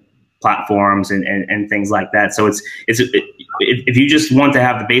different platforms and things like that. So if you just want to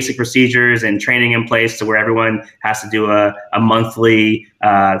have the basic procedures and training in place to where everyone has to do a monthly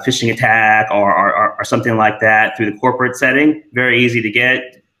phishing attack or something like that through the corporate setting, very easy to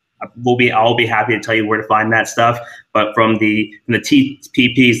get. I'll be happy to tell you where to find that stuff. But from the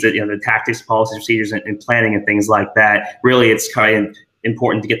TPPs, the tactics, policies, procedures, and planning and things like that, really it's kind of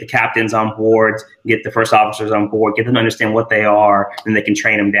important to get the captains on board, get the first officers on board, get them to understand what they are, and they can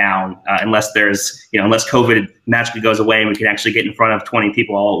train them down. Unless COVID magically goes away and we can actually get in front of 20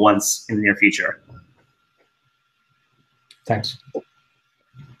 people all at once in the near future. Thanks.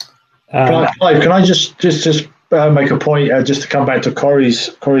 Can I just make a point, just to come back to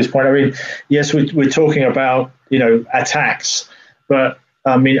Corey's point? I mean, yes, we're talking about attacks, but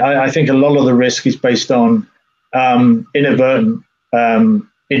I mean, I think a lot of the risk is based on inadvertent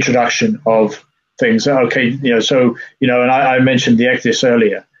introduction of things. Okay, and I mentioned the ECDIS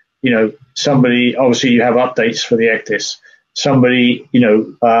earlier. Somebody, obviously you have updates for the ECDIS. Somebody,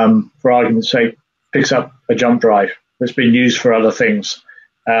 for argument's sake, picks up a jump drive that's been used for other things,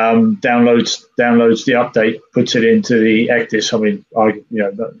 downloads the update, puts it into the ECDIS. I mean,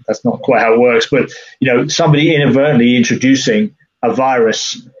 that's not quite how it works, but somebody inadvertently introducing a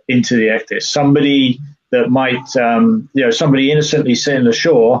virus into the ECDIS. Somebody that might, somebody innocently sitting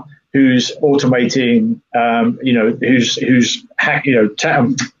ashore who's automating,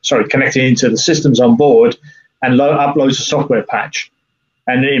 connecting into the systems on board and uploads a software patch.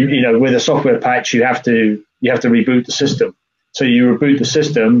 And with a software patch, you have to reboot the system. So you reboot the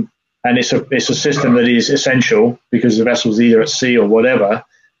system, and it's a system that is essential because the vessel's either at sea or whatever,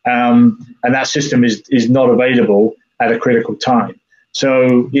 and that system is not available at a critical time.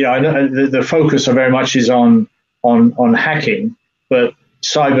 So I know the focus very much is on hacking, but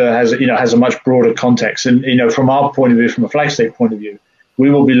cyber has a much broader context. And from our point of view, from a flag state point of view, we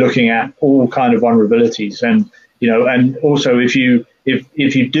will be looking at all kind of vulnerabilities, and and also if you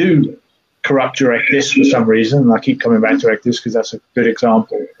do corrupt DirectDisk for some reason, and I keep coming back to DirectDisk because that's a good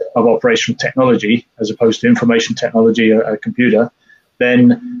example of operational technology as opposed to information technology, a computer,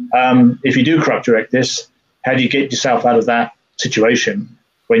 then if you do corrupt DirectDisk, how do you get yourself out of that situation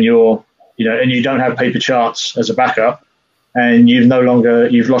when you're, and you don't have paper charts as a backup, and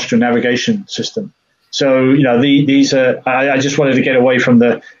you've lost your navigation system. So, these are, I just wanted to get away from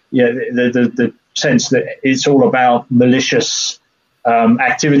the sense that it's all about malicious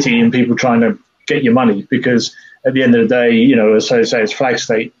activity and people trying to get your money, because at the end of the day, as I say, it's flag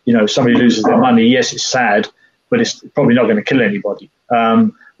state, somebody loses their money. Yes, it's sad, but it's probably not going to kill anybody.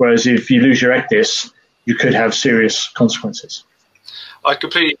 Whereas if you lose your ECDIS, you could have serious consequences. I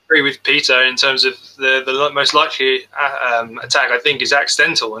completely agree with Peter in terms of the most likely attack, I think, is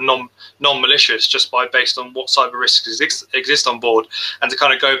accidental and non-malicious, just based on what cyber risks exist on board. And to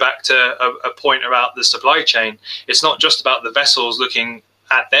kind of go back to a point about the supply chain, it's not just about the vessels looking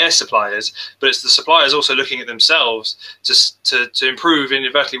at their suppliers, but it's the suppliers also looking at themselves to improve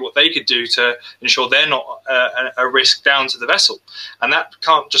inadvertently what they could do to ensure they're not a risk down to the vessel. And that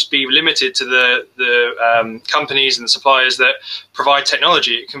can't just be limited to the companies and suppliers that provide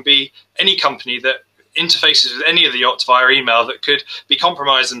technology. It can be any company that interfaces with any of the yachts via email that could be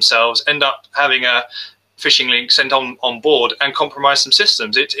compromised themselves, end up having a phishing link sent on board and compromise some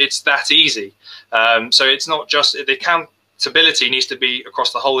systems. It's that easy. So it's not just, accountability needs to be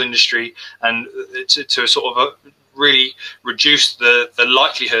across the whole industry, and to sort of really reduce the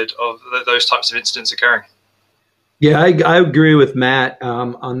likelihood of those types of incidents occurring. Yeah, I agree with Matt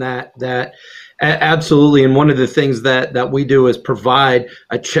on that. Absolutely. And one of the things that we do is provide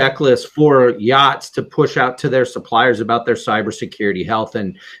a checklist for yachts to push out to their suppliers about their cybersecurity health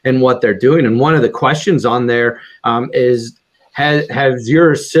and what they're doing. And one of the questions on there is, has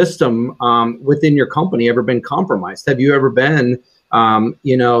your system within your company ever been compromised? Have you ever been,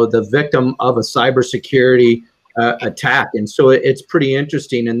 the victim of a cybersecurity attack? And so it's pretty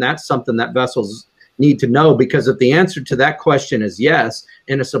interesting, and that's something that vessels need to know, because if the answer to that question is yes,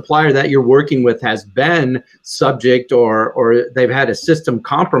 and a supplier that you're working with has been subject or they've had a system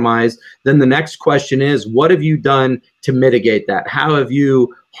compromised, then the next question is, what have you done to mitigate that? How have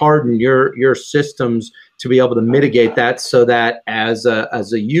you hardened your systems to be able to mitigate that, so that as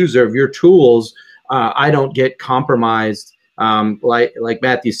a user of your tools, I don't get compromised, like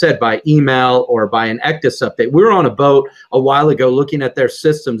Matthew said, by email or by an ECDIS update. We were on a boat a while ago looking at their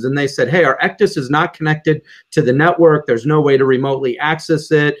systems, and they said, hey, our ECDIS is not connected to the network. There's no way to remotely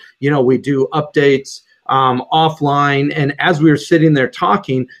access it. We do updates offline. And as we were sitting there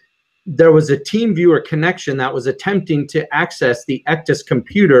talking, there was a TeamViewer connection that was attempting to access the ECDIS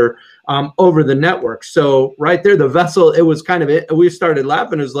computer over the network. So right there, the vessel, it was kind of, we started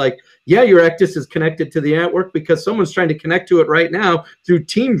laughing. It was like, yeah, your ECDIS is connected to the network because someone's trying to connect to it right now through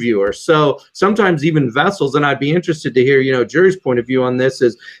TeamViewer. So sometimes even vessels, and I'd be interested to hear, Jerry's point of view on this,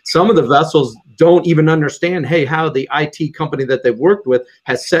 is some of the vessels don't even understand, hey, how the IT company that they've worked with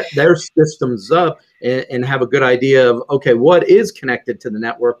has set their systems up, and have a good idea of, okay, what is connected to the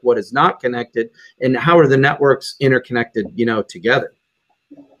network, what is not connected, and how are the networks interconnected, together.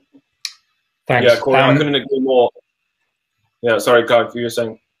 Thanks. Yeah, Corey, I couldn't agree more. Yeah, sorry, Clive, you were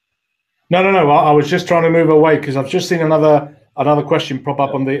saying. No. I was just trying to move away because I've just seen another question pop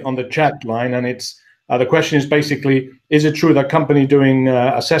up on the chat line, and it's the question is basically: is it true that company doing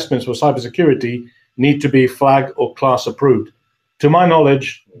assessments for cybersecurity need to be flag or class approved? To my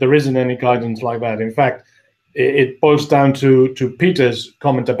knowledge, there isn't any guidance like that. In fact, it boils down to Peter's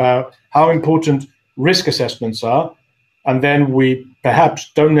comment about how important risk assessments are, and then we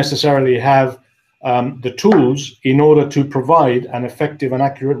perhaps don't necessarily have the tools in order to provide an effective and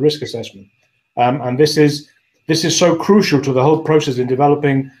accurate risk assessment. And this is so crucial to the whole process in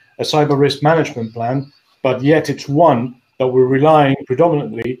developing a cyber risk management plan, but yet it's one that we're relying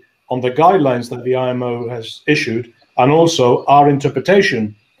predominantly on the guidelines that the IMO has issued, and also our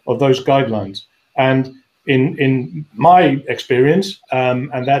interpretation of those guidelines. And in my experience,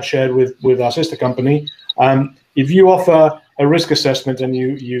 and that shared with our sister company, if you offer a risk assessment and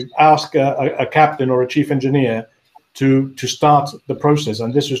you ask a captain or a chief engineer to start the process,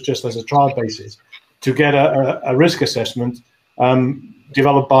 and this was just as a trial basis, to get a risk assessment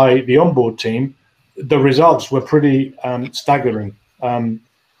developed by the onboard team, the results were pretty staggering.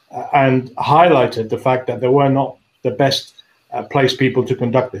 and highlighted the fact that they were not the best placed people to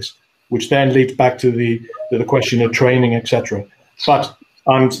conduct this, which then leads back to the question of training, etc. But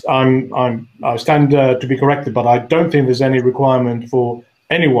I stand to be corrected, but I don't think there's any requirement for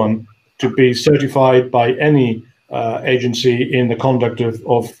anyone to be certified by any agency in the conduct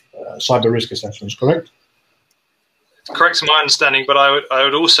of cyber risk assessments. Correct? Correct to my understanding, but I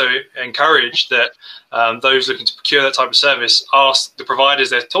would also encourage that those looking to procure that type of service ask the providers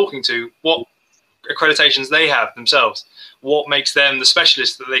they're talking to what accreditations they have themselves, what makes them the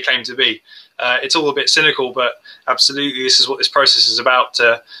specialist that they claim to be. It's all a bit cynical, but absolutely this is what this process is about,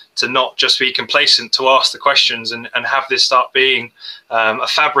 to not just be complacent, to ask the questions and have this start being a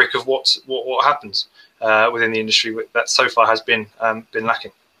fabric of what happens within the industry that so far has been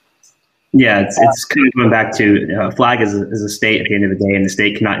lacking. Yeah, it's kind of going back to flag is a state at the end of the day, and the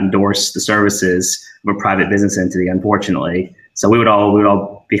state cannot endorse the services of a private business entity, unfortunately. So we would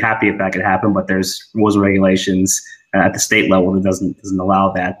all be happy if that could happen, but there's rules and regulations at the state level that doesn't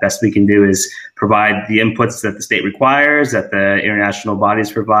allow that. Best we can do is provide the inputs that the state requires, that the international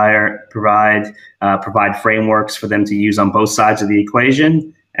bodies provide frameworks for them to use on both sides of the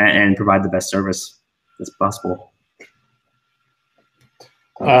equation, and provide the best service as possible.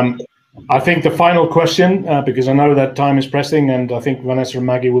 I think the final question, because I know that time is pressing, and I think Vanessa and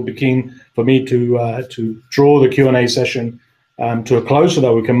Maggie will be keen for me to draw the Q&A session to a close so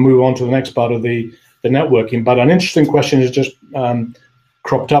that we can move on to the next part of the networking. But an interesting question has just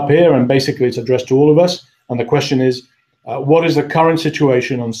cropped up here, and basically it's addressed to all of us. And the question is, what is the current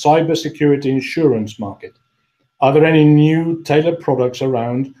situation on cybersecurity insurance market? Are there any new tailored products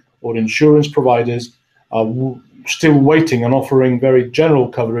around, or insurance providers are still waiting and offering very general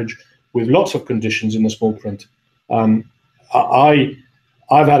coverage with lots of conditions in the small print? I've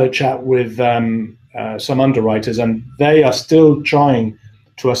had a chat with some underwriters, and they are still trying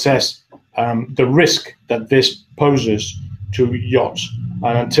to assess the risk that this poses to yachts.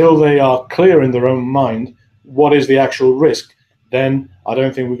 And until they are clear in their own mind what is the actual risk, then I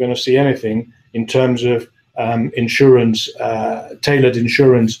don't think we're going to see anything in terms of insurance, tailored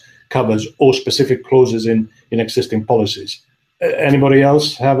insurance covers or specific clauses in existing policies. Anybody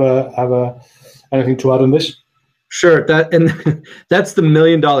else have anything to add on this? Sure. That's the $1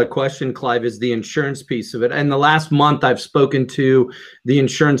 million question, Clive, is the insurance piece of it. And the last month I've spoken to the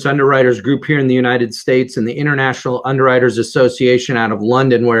insurance underwriters group here in the United States and the International Underwriters Association out of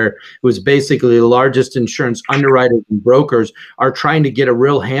London, where it was basically the largest insurance underwriters and brokers are trying to get a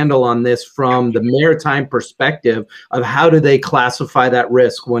real handle on this from the maritime perspective of how do they classify that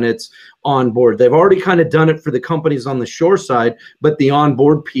risk when it's on board. They've already kind of done it for the companies on the shore side, but the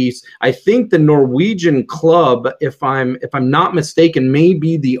onboard piece, I think the Norwegian Club, if I'm not mistaken, may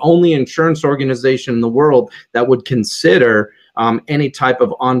be the only insurance organization in the world that would consider any type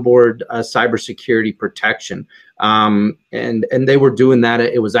of onboard cybersecurity protection. And they were doing that.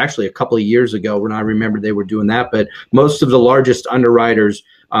 It was actually a couple of years ago when I remember they were doing that, but most of the largest underwriters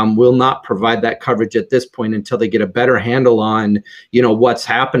will not provide that coverage at this point until they get a better handle on, what's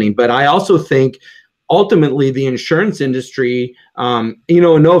happening. But I also think ultimately the insurance industry,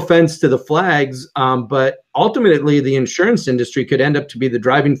 no offense to the flags, but ultimately the insurance industry could end up to be the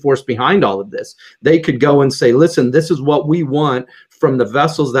driving force behind all of this. They could go and say, listen, this is what we want from the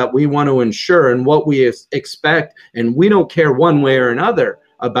vessels that we want to insure and what we expect, and we don't care one way or another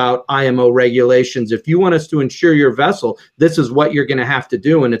about IMO regulations. If you want us to insure your vessel, this is what you're going to have to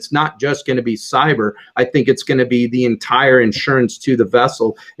do. And it's not just going to be cyber. I think it's going to be the entire insurance to the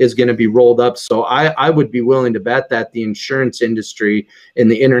vessel is going to be rolled up. So I would be willing to bet that the insurance industry and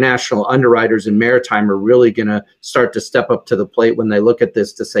the international underwriters and maritime are really going to start to step up to the plate when they look at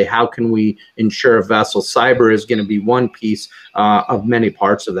this to say, how can we insure a vessel? Cyber is going to be one piece of many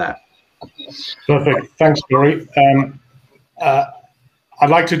parts of that. Perfect. Thanks, Corey. I'd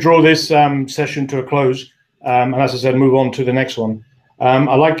like to draw this session to a close, and as I said, move on to the next one.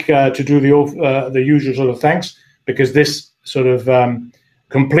 I'd like to do the usual sort of thanks, because this sort of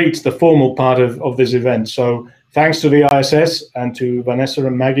completes the formal part of this event. So thanks to the ISS and to Vanessa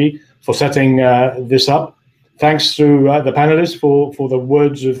and Maggie for setting this up. Thanks to the panelists for the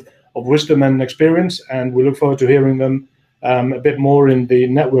words of wisdom and experience, and we look forward to hearing them a bit more in the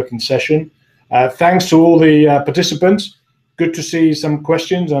networking session. Thanks to all the participants. Good to see some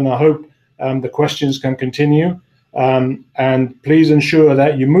questions, and I hope the questions can continue. And please ensure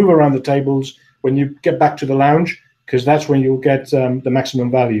that you move around the tables when you get back to the lounge, because that's when you'll get the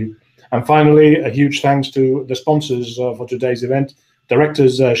maximum value. And finally, a huge thanks to the sponsors for today's event,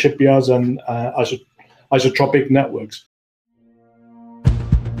 Directors Shipyards and Isotropic Networks.